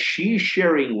 but as she's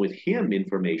sharing with him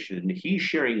information and he's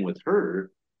sharing with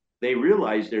her, they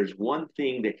realize there's one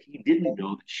thing that he didn't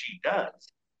know that she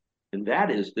does. And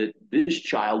that is that this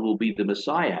child will be the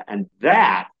Messiah. And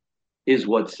that is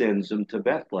what sends them to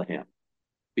Bethlehem.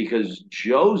 Because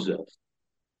Joseph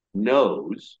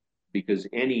knows, because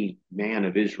any man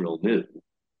of Israel knew,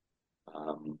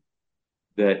 um,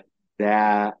 that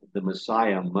the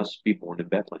Messiah must be born in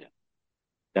Bethlehem.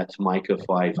 That's Micah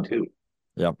 5:2.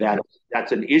 yeah,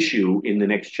 That's an issue in the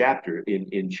next chapter,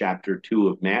 in chapter 2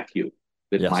 of Matthew,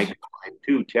 that yes, Micah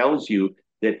 2 tells you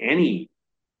that any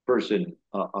person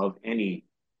of any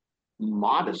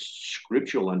modest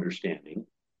scriptural understanding,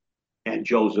 and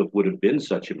Joseph would have been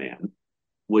such a man,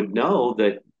 would know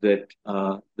that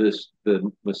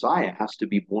the Messiah has to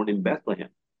be born in Bethlehem,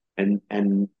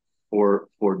 and for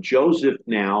Joseph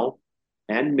now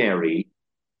and Mary,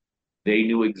 they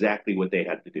knew exactly what they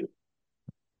had to do.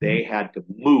 They had to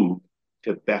move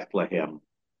to Bethlehem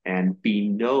and be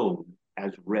known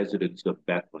as residents of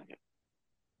Bethlehem.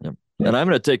 yeah. And I'm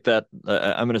going to take that.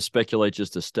 I'm going to speculate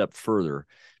just a step further,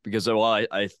 because I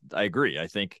agree. I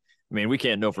think, I mean, we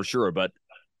can't know for sure, but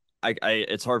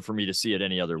it's hard for me to see it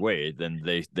any other way than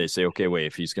they say, okay, wait,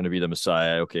 if he's going to be the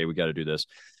Messiah, okay, we got to do this.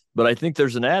 But I think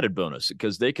there's an added bonus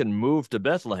because they can move to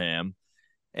Bethlehem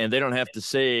and they don't have to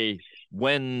say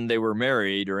when they were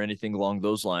married or anything along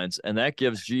those lines. And that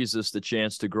gives Jesus the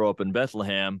chance to grow up in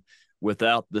Bethlehem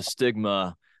without the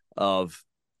stigma of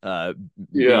being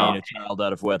Yeah, a child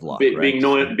out of wedlock, right? being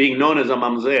known as a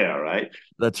mamzer, right?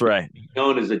 That's right. Being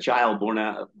known as a child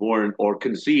born or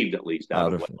conceived at least out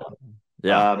Out of of, wedlock.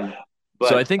 yeah. Um, So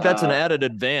I but think that's an added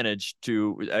advantage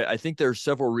to. I think there are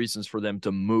several reasons for them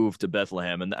to move to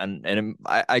Bethlehem, and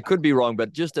I could be wrong,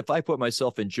 but just if I put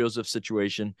myself in Joseph's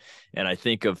situation, and I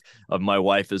think of my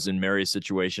wife as in Mary's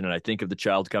situation, and I think of the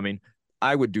child coming,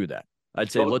 I would do that.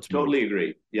 I'd say let's move. totally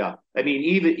agree. Yeah, I mean,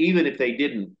 even if they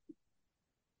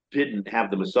didn't have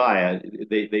the Messiah,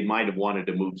 they might have wanted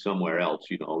to move somewhere else,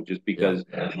 just Yeah, because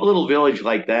a little village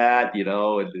like that, and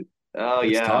oh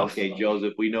it's yeah, tough, okay,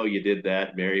 Joseph, we know you did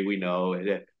that. Mary, we know.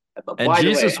 But and by the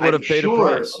way, Jesus would have paid a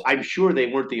price. I'm sure they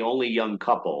weren't the only young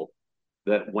couple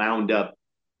that wound up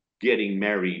getting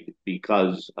married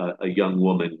because a young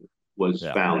woman was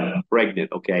Yeah, found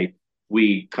pregnant. Okay.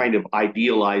 We kind of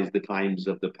idealize the times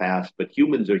of the past, but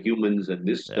humans are humans, and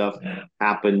this yeah, stuff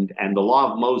happened, and the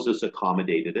law of Moses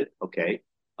accommodated it. Okay.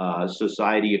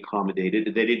 Society accommodated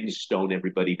it. They didn't stone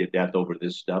everybody to death over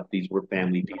this stuff. These were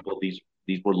family people, these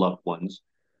were loved ones.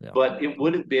 yeah, But it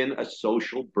would have been a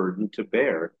social burden to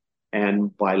bear.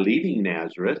 And by leaving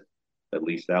Nazareth, at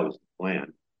least that was the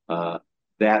plan,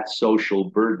 that social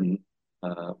burden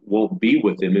won't be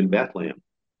with him in Bethlehem.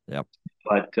 yeah.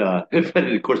 But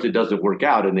of course, it doesn't work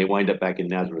out, and they wind up back in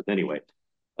Nazareth anyway.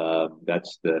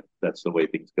 That's the way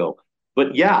things go.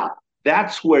 But yeah,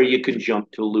 that's where you can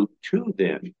jump to Luke 2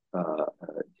 then,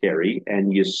 Terry,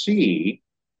 and you see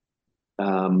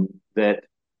that.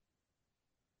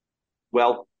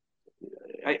 Well,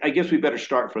 I guess we better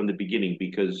start from the beginning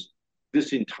because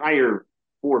this entire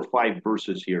 4 or 5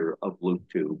 verses here of Luke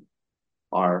 2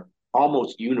 are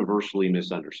almost universally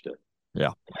misunderstood.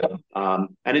 Yeah.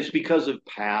 And it's because of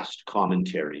past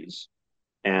commentaries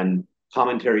and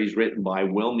commentaries written by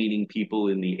well meaning people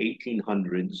in the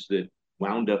 1800s that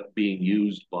wound up being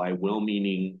used by well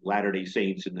meaning Latter day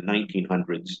Saints in the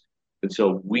 1900s. And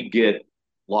so we get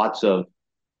lots of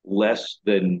less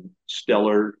than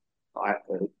stellar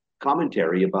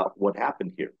commentary about what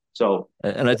happened here. So,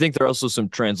 And I think there are also some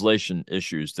translation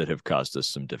issues that have caused us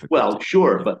some well, difficulty.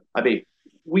 sure, Yeah, but I mean,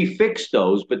 we fix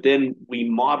those, but then we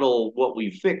model what we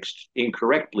fixed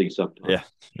incorrectly sometimes. yeah,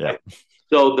 yeah, Right?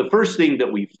 So the first thing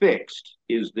that we fixed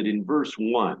is that in verse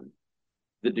 1,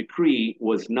 the decree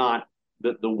was not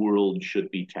that the world should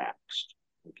be taxed.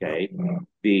 Okay.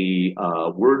 The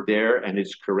word there, and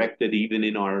it's corrected even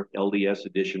in our LDS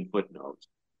edition footnotes,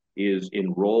 is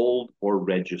enrolled or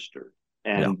registered.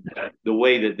 yeah, And the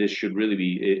way that this should really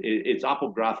be, it's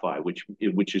apographi,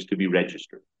 which is to be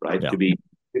registered, right? yeah. To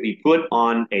be put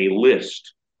on a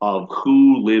list of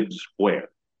who lives where.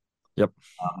 Yep.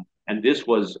 And this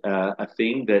was a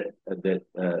thing that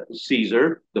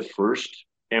Caesar, the first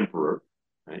emperor,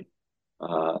 right?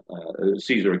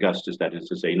 Caesar Augustus, that is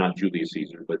to say, not Julius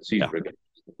Caesar, but Caesar Yeah.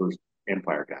 Augustus, the first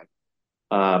empire guy,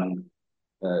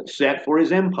 set for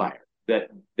his empire that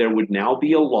there would now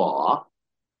be a law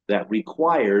that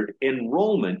required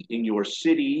enrollment in your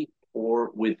city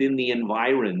or within the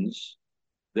environs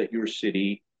that your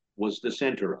city was the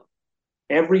center of.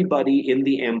 Everybody in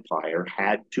the empire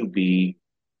had to be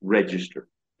registered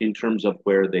in terms of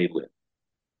where they lived.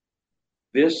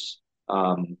 This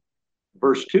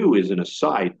verse 2 is an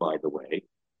aside, by the way.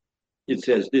 It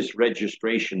says this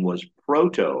registration was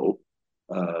proto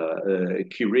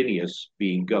Quirinius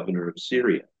being governor of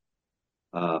Syria.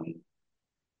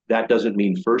 That doesn't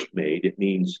mean first made. It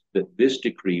means that this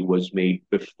decree was made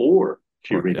before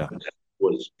Quirinius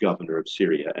was governor of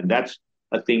Syria. And that's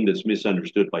a thing that's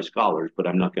misunderstood by scholars, but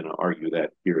I'm not going to argue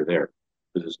that here or there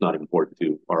because it's not important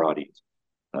to our audience.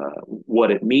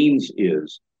 What it means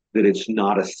is that it's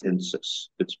not a census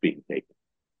that's being taken.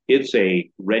 It's a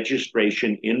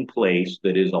registration in place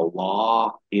that is a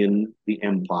law in the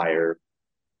empire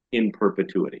in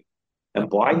perpetuity. And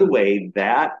by the way,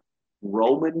 that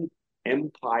Roman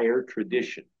Empire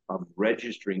tradition of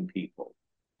registering people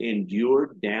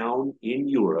endured down in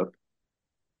Europe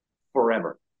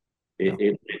forever. It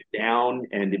went down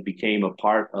and it became a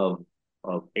part of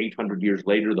 800 years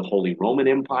later, the Holy Roman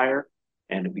Empire,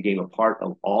 and it became a part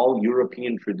of all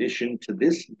European tradition to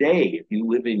this day. If you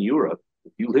live in Europe,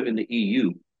 if you live in the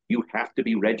EU, you have to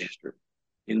be registered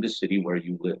in the city where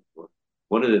you live.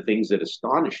 One of the things that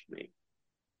astonished me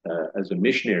as a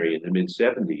missionary in the mid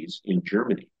 70s in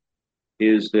Germany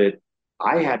is that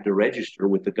I had to register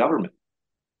with the government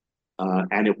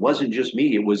And it wasn't just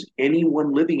me, it was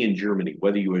anyone living in Germany,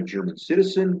 whether you were a German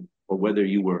citizen or whether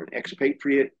you were an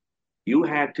expatriate. You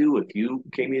had to, if you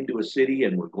came into a city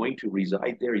and were going to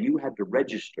reside there, you had to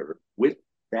register with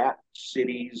that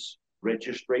city's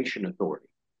registration authority.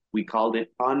 We called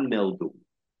it Anmeldung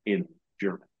in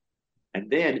German. And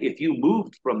then if you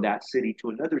moved from that city to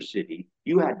another city,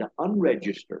 you had to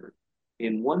unregister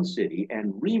in one city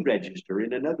and re-register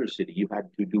in another city. You had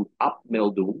to do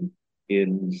Abmeldung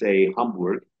in, say,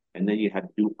 Hamburg, and then you had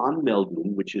to do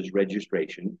Anmeldung, which is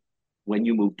registration, when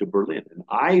you moved to Berlin. And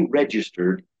I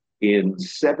registered in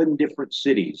 7 different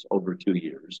cities over 2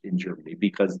 years in Germany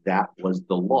because that was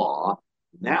the law.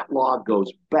 And that law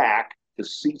goes back to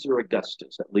Caesar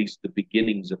Augustus, at least the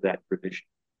beginnings of that tradition.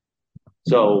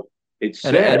 So it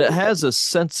said, and it has a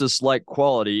census-like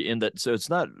quality in that. So it's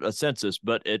not a census,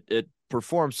 but it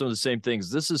performs some of the same things.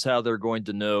 This is how they're going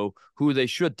to know who they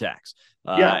should tax,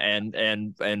 and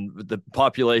the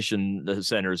population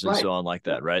centers and so on like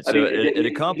that, right? So it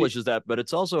accomplishes that, but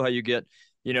it's also how you get,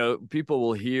 people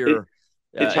will hear.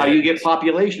 It's how you get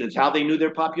population. It's how they knew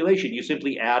their population. You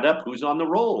simply add up who's on the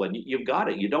roll, and you've got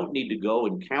it. You don't need to go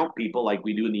and count people like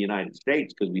we do in the United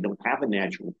States because we don't have a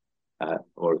national,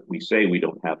 or we say we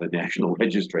don't have a national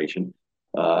registration.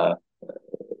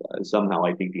 Somehow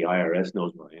I think the IRS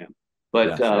knows where I am.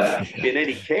 But in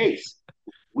any case,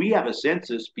 we have a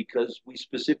census because we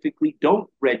specifically don't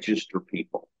register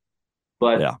people,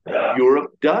 but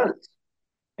Europe does.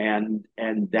 And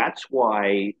that's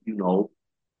why,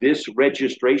 this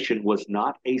registration was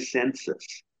not a census.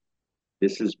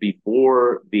 This is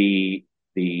before the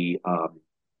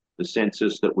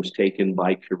census that was taken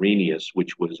by Quirinius,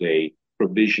 which was a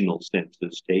provisional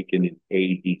census taken in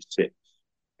AD 6.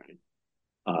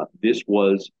 Right? This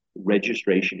was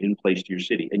registration in place to your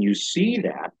city. And you see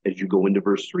that as you go into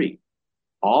verse 3.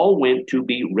 All went to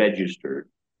be registered,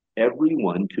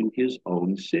 everyone to his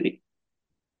own city.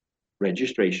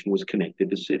 Registration was connected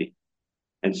to city.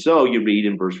 And so you read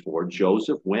in verse 4,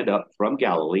 Joseph went up from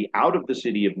Galilee out of the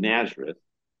city of Nazareth,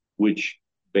 which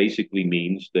basically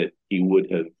means that he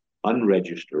would have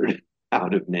unregistered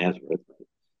out of Nazareth,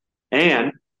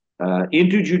 and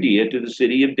into Judea to the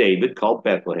city of David called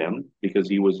Bethlehem, because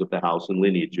he was of the house and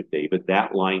lineage of David.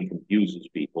 That line confuses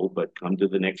people, but come to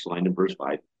the next line in verse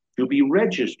 5, to be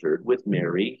registered with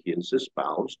Mary, his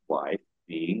espoused wife,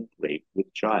 being late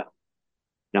with child.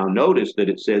 Now notice that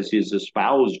it says his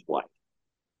espoused wife.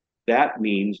 That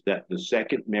means that the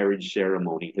second marriage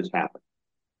ceremony has happened,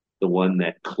 the one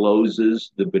that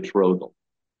closes the betrothal.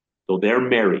 So they're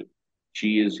married.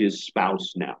 She is his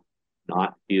spouse now,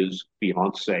 not his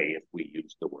fiancée, if we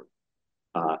use the word.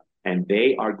 And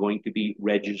they are going to be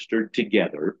registered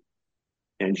together.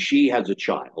 And she has a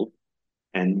child.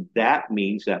 And that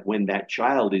means that when that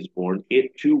child is born,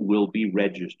 it too will be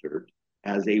registered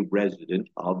as a resident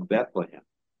of Bethlehem.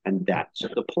 And that's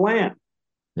the plan.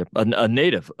 Yep. A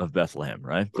native of Bethlehem,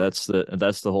 right? That's the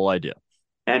whole idea.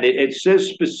 And it says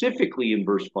specifically in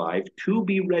verse 5, to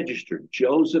be registered.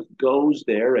 Joseph goes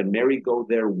there and Mary go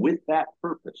there with that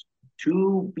purpose,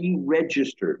 to be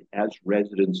registered as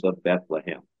residents of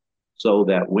Bethlehem, so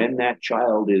that when that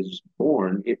child is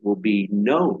born, it will be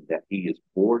known that he is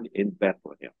born in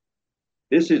Bethlehem.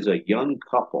 This is a young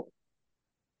couple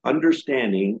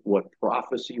understanding what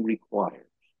prophecy requires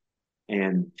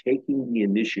and taking the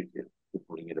initiative to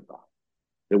bring it about.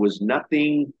 There was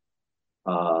nothing,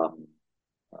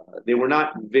 they were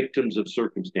not victims of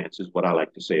circumstances, what I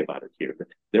like to say about it here.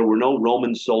 There were no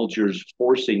Roman soldiers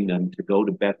forcing them to go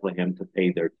to Bethlehem to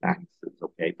pay their taxes,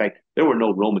 okay? In fact, there were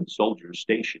no Roman soldiers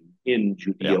stationed in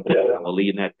Judea or Galilee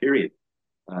in that period.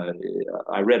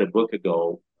 I read a book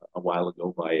a while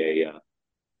ago, by a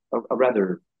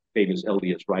rather famous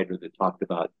LDS writer that talked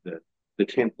about the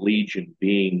 10th Legion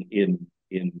being in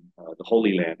the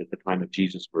Holy Land at the time of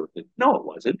Jesus' birth. And no, it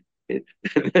wasn't.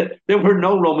 There were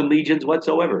no Roman legions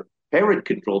whatsoever. Herod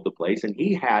controlled the place, and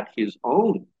he had his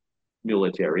own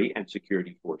military and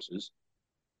security forces.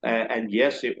 And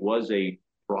yes, it was a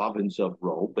province of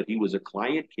Rome, but he was a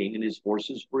client king, and his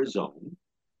forces were his own.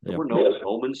 There were no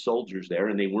Roman soldiers there,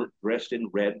 and they weren't dressed in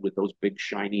red with those big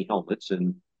shiny helmets,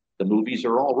 and the movies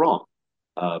are all wrong.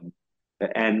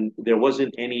 And there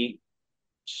wasn't any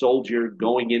soldier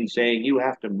going in saying you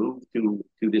have to move to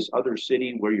this other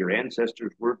city where your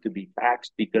ancestors were to be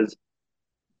taxed, because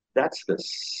that's the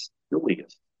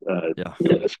silliest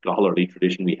scholarly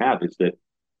tradition we have, is that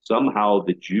somehow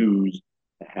the Jews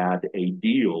had a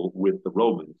deal with the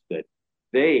Romans that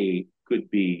they could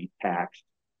be taxed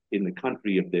in the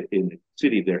country of in the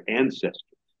city of their ancestors.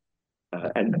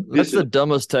 And that's the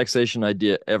dumbest taxation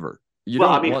idea ever. You Well,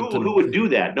 I don't mean, want who to. would do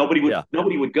that? Yeah,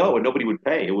 Nobody would go, and nobody would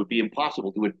pay. It would be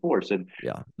impossible to enforce. And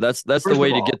yeah. That's the first of way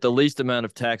to all, get the least amount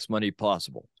of tax money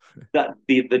possible.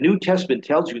 the New Testament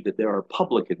tells you that there are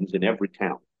publicans in every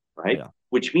town, right? Yeah,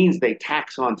 Which means they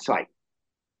tax on site.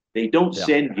 They don't yeah,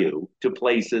 send you to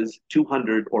places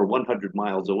 200 or 100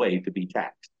 miles away to be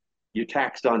taxed. You're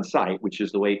taxed on site, which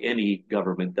is the way any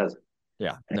government does it.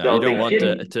 yeah. No, you So don't they want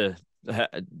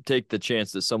didn't. take the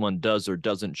chance that someone does or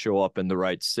doesn't show up in the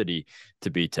right city to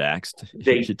be taxed.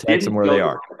 They You tax them didn't where they go.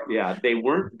 are. Yeah, they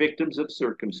weren't victims of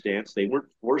circumstance. They weren't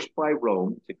forced by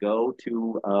Rome to go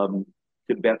to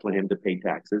Bethlehem to pay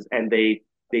taxes, and they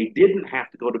didn't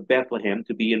have to go to Bethlehem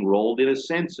to be enrolled in a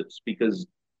census because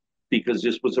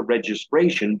this was a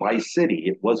registration by city.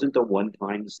 It wasn't a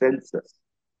one-time census.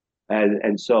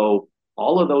 And so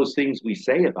all of those things we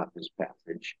say about this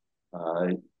passage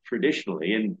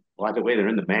traditionally, and by the way, they're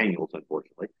in the manuals,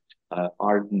 unfortunately,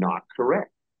 are not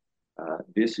correct.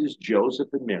 This is Joseph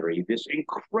and Mary, this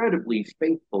incredibly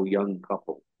faithful young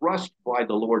couple, thrust by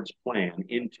the Lord's plan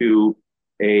into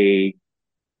a,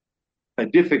 a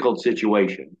difficult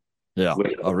situation Yeah,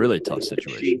 where a really tough she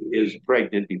situation. is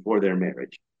pregnant before their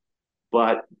marriage.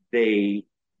 But they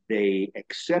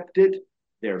accept it.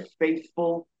 They're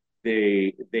faithful.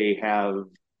 They have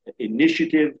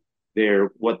initiative. They're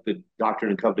what the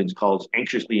Doctrine and Covenants calls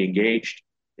anxiously engaged.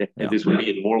 Yeah, This would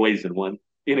be in more ways than one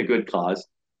in a good cause.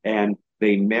 And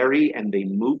they marry and they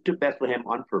move to Bethlehem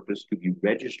on purpose to be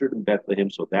registered in Bethlehem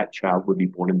so that child would be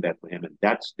born in Bethlehem. And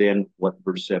that's then what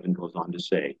verse 7 goes on to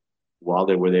say. While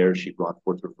they were there, she brought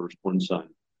forth her firstborn son,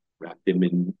 wrapped him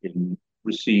in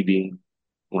receiving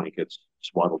blankets,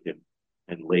 swaddled him,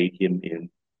 and laid him in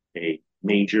a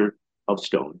manger of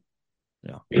stone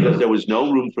yeah. because there was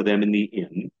no room for them in the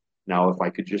inn. Now, if I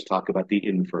could just talk about the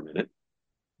inn for a minute.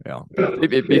 Yeah.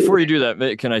 Before you do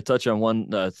that, can I touch on one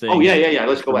Oh, thing yeah.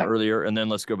 Let's go from back. earlier, and then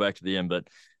let's go back to the end. But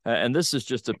and this is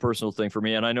just a personal thing for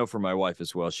me, and I know for my wife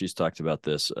as well. She's talked about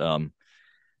this.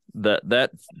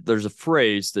 That there's a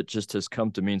phrase that just has come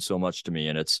to mean so much to me,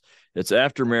 and it's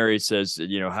after Mary says,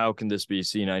 how can this be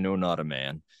seen? I know not a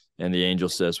man, and the angel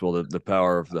says, well, the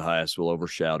power of the highest will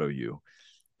overshadow you,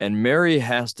 and Mary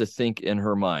has to think in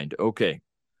her mind, okay,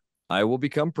 I will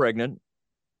become pregnant,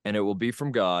 and it will be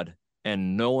from God,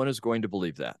 and no one is going to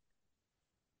believe that.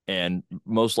 And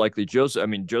most likely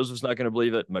Joseph's not going to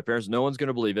believe it. My parents, no one's going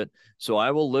to believe it. So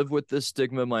I will live with this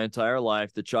stigma my entire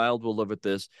life. The child will live with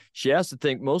this. She has to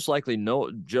think most likely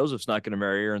no, Joseph's not going to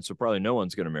marry her. And so probably no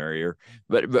one's going to marry her,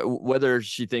 but whether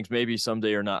she thinks maybe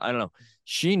someday or not, I don't know.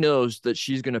 She knows that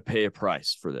she's going to pay a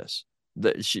price for this,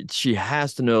 that she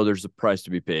has to know there's a price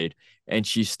to be paid. And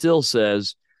she still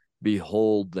says,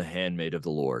 behold the handmaid of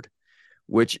the Lord,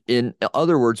 which in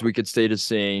other words, we could state as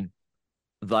saying,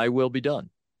 thy will be done.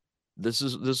 This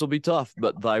will be tough,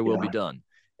 but thy will be Yeah. done.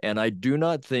 And I do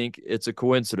not think it's a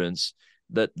coincidence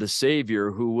that the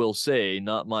Savior, who will say,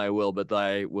 not my will, but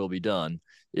thy will be done,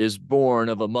 is born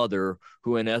of a mother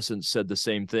who in essence said the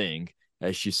same thing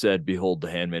as she said, behold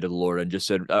the handmaid of the Lord, and just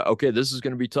said, okay, this is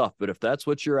going to be tough, but if that's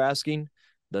what you're asking,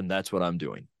 then that's what I'm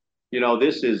doing.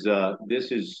 This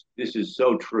is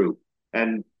so true.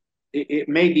 And it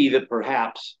may be that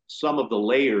perhaps some of the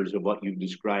layers of what you've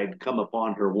described come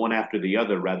upon her one after the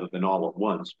other rather than all at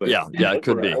once. But Yeah, it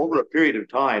could be. over a period of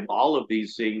time, all of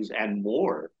these things and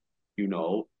more,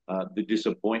 the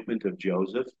disappointment of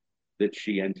Joseph that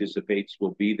she anticipates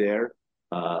will be there,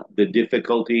 the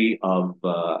difficulty of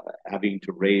having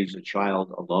to raise a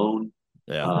child alone,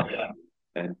 Yeah. uh,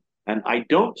 and and I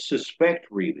don't suspect,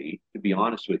 really, to be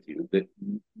honest with you, that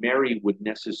Mary would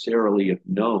necessarily have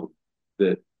known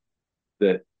that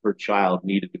her child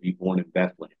needed to be born in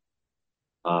Bethlehem.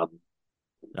 Um,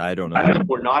 I don't know.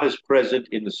 we're not as present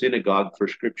in the synagogue for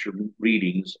scripture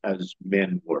readings as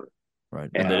men were. Right.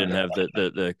 And they And didn't have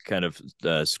the kind of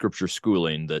scripture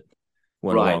schooling that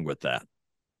went right, along with that.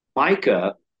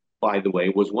 Micah, by the way,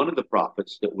 was one of the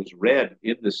prophets that was read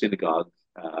in the synagogue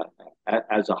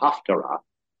as a haftarah,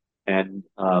 and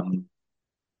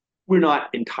we're not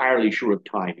entirely sure of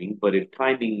timing, but if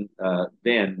timing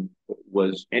then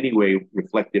was anyway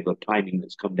reflective of timing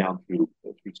that's come down through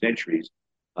centuries,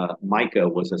 Micah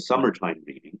was a summertime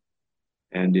reading,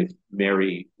 and if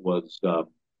Mary was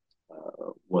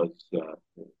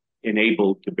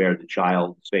enabled to bear the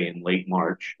child, say in late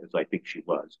March, as I think she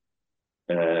was,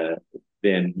 uh,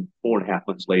 then 4.5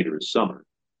 months later is summer,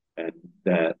 and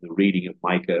the reading of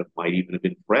Micah might even have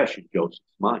been fresh in Joseph's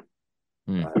mind.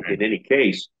 Hmm. In any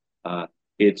case, uh,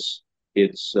 it's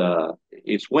it's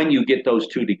when you get those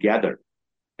two together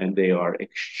and they are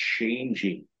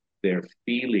exchanging their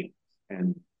feelings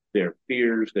and their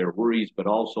fears, their worries, but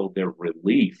also their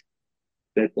relief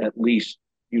that at least,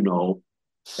 at least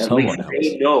Someone else.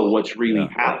 they know what's really Yeah.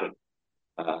 happened.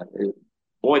 Uh,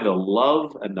 Boy, the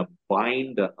love and the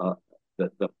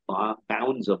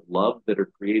bounds of love that are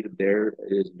created there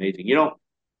is amazing.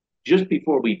 Just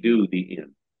before we do the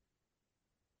end,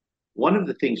 one of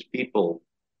the things people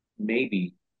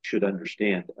maybe should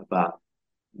understand about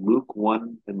Luke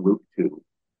 1 and Luke 2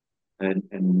 and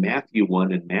Matthew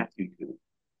 1 and Matthew 2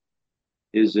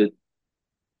 is that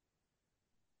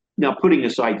now putting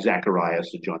aside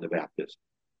Zacharias and John the Baptist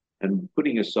and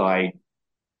putting aside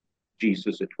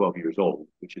Jesus at 12 years old,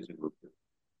 which is in Luke 2,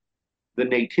 the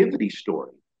nativity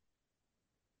story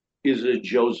is a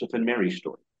Joseph and Mary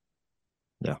story.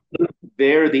 Yeah.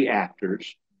 They're the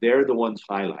actors, they're the ones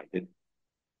highlighted.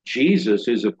 Jesus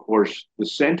is, of course, the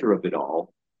center of it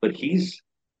all, but he's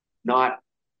not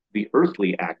the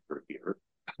earthly actor here.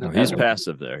 No, he's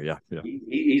passive there. Yeah. Yeah.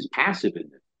 He's passive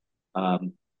in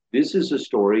it. This is a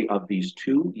story of these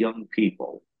two young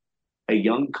people, a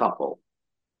young couple,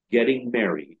 getting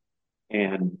married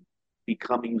and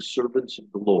becoming servants of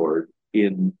the Lord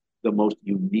in the most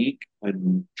unique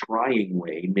and trying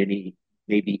way maybe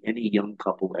any young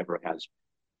couple ever has.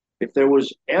 If there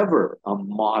was ever a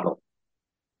model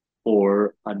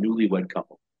for a newlywed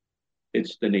couple,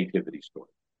 it's the nativity story.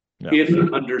 Yeah.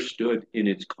 If understood in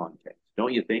its context,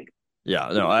 don't you think? Yeah,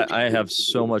 no, I have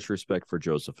so much respect for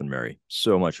Joseph and Mary.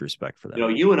 So much respect for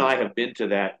them. You and I have been to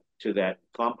that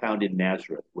compound in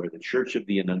Nazareth where the Church of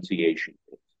the Annunciation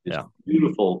is. It's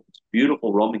beautiful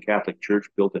Roman Catholic church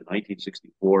built in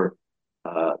 1964.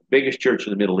 Biggest church in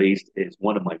the Middle East. Is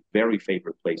one of my very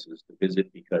favorite places to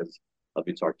visit because of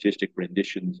its artistic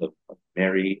renditions of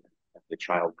Mary and the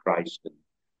child Christ. And,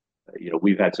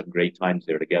 we've had some great times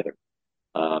there together.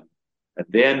 And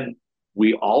then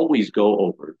we always go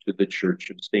over to the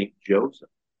Church of St. Joseph.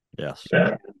 Yes.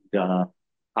 And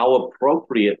how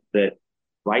appropriate that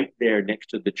right there next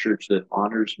to the church that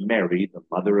honors Mary, the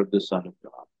mother of the Son of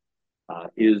God,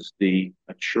 is a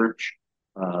church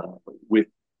with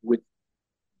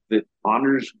that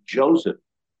honors Joseph.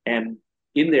 And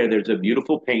in there's a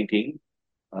beautiful painting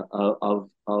of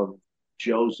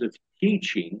Joseph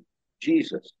teaching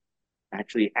Jesus,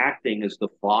 actually acting as the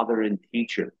father and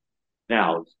teacher.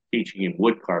 Now, teaching him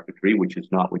wood carpentry, which is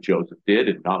not what Joseph did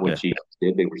and not what Jesus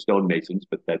did. They were stonemasons,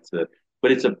 but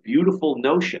it's a beautiful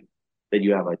notion that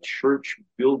you have a church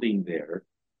building there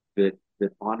that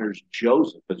honors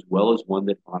Joseph as well as one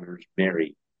that honors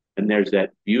Mary. And there's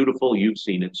that beautiful, you've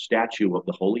seen it, statue of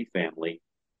the Holy Family,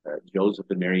 Joseph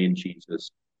and Mary and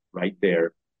Jesus, right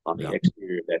there on the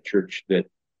exterior of that church. That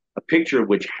a picture of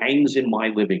which hangs in my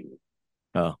living room.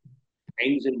 Oh,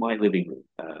 hangs in my living room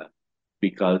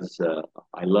because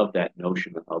I love that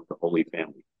notion of the Holy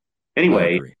Family.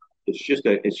 Anyway, it's just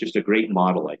a great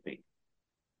model, I think,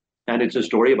 and it's a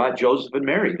story about Joseph and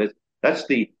Mary. That's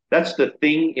the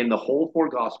thing in the whole four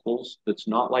Gospels that's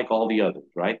not like all the others,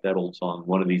 right? That old song,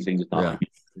 one of these things is not like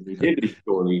the Nativity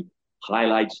story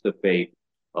highlights the faith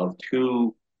of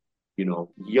two,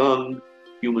 young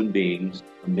human beings,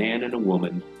 a man and a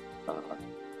woman,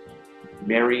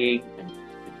 marrying and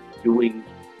doing,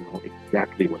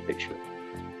 exactly what they should.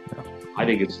 Yeah. I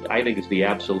think it's the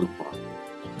absolute model.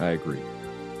 I agree.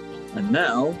 And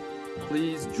now,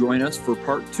 please join us for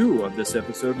part 2 of this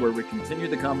episode where we continue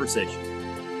the conversation.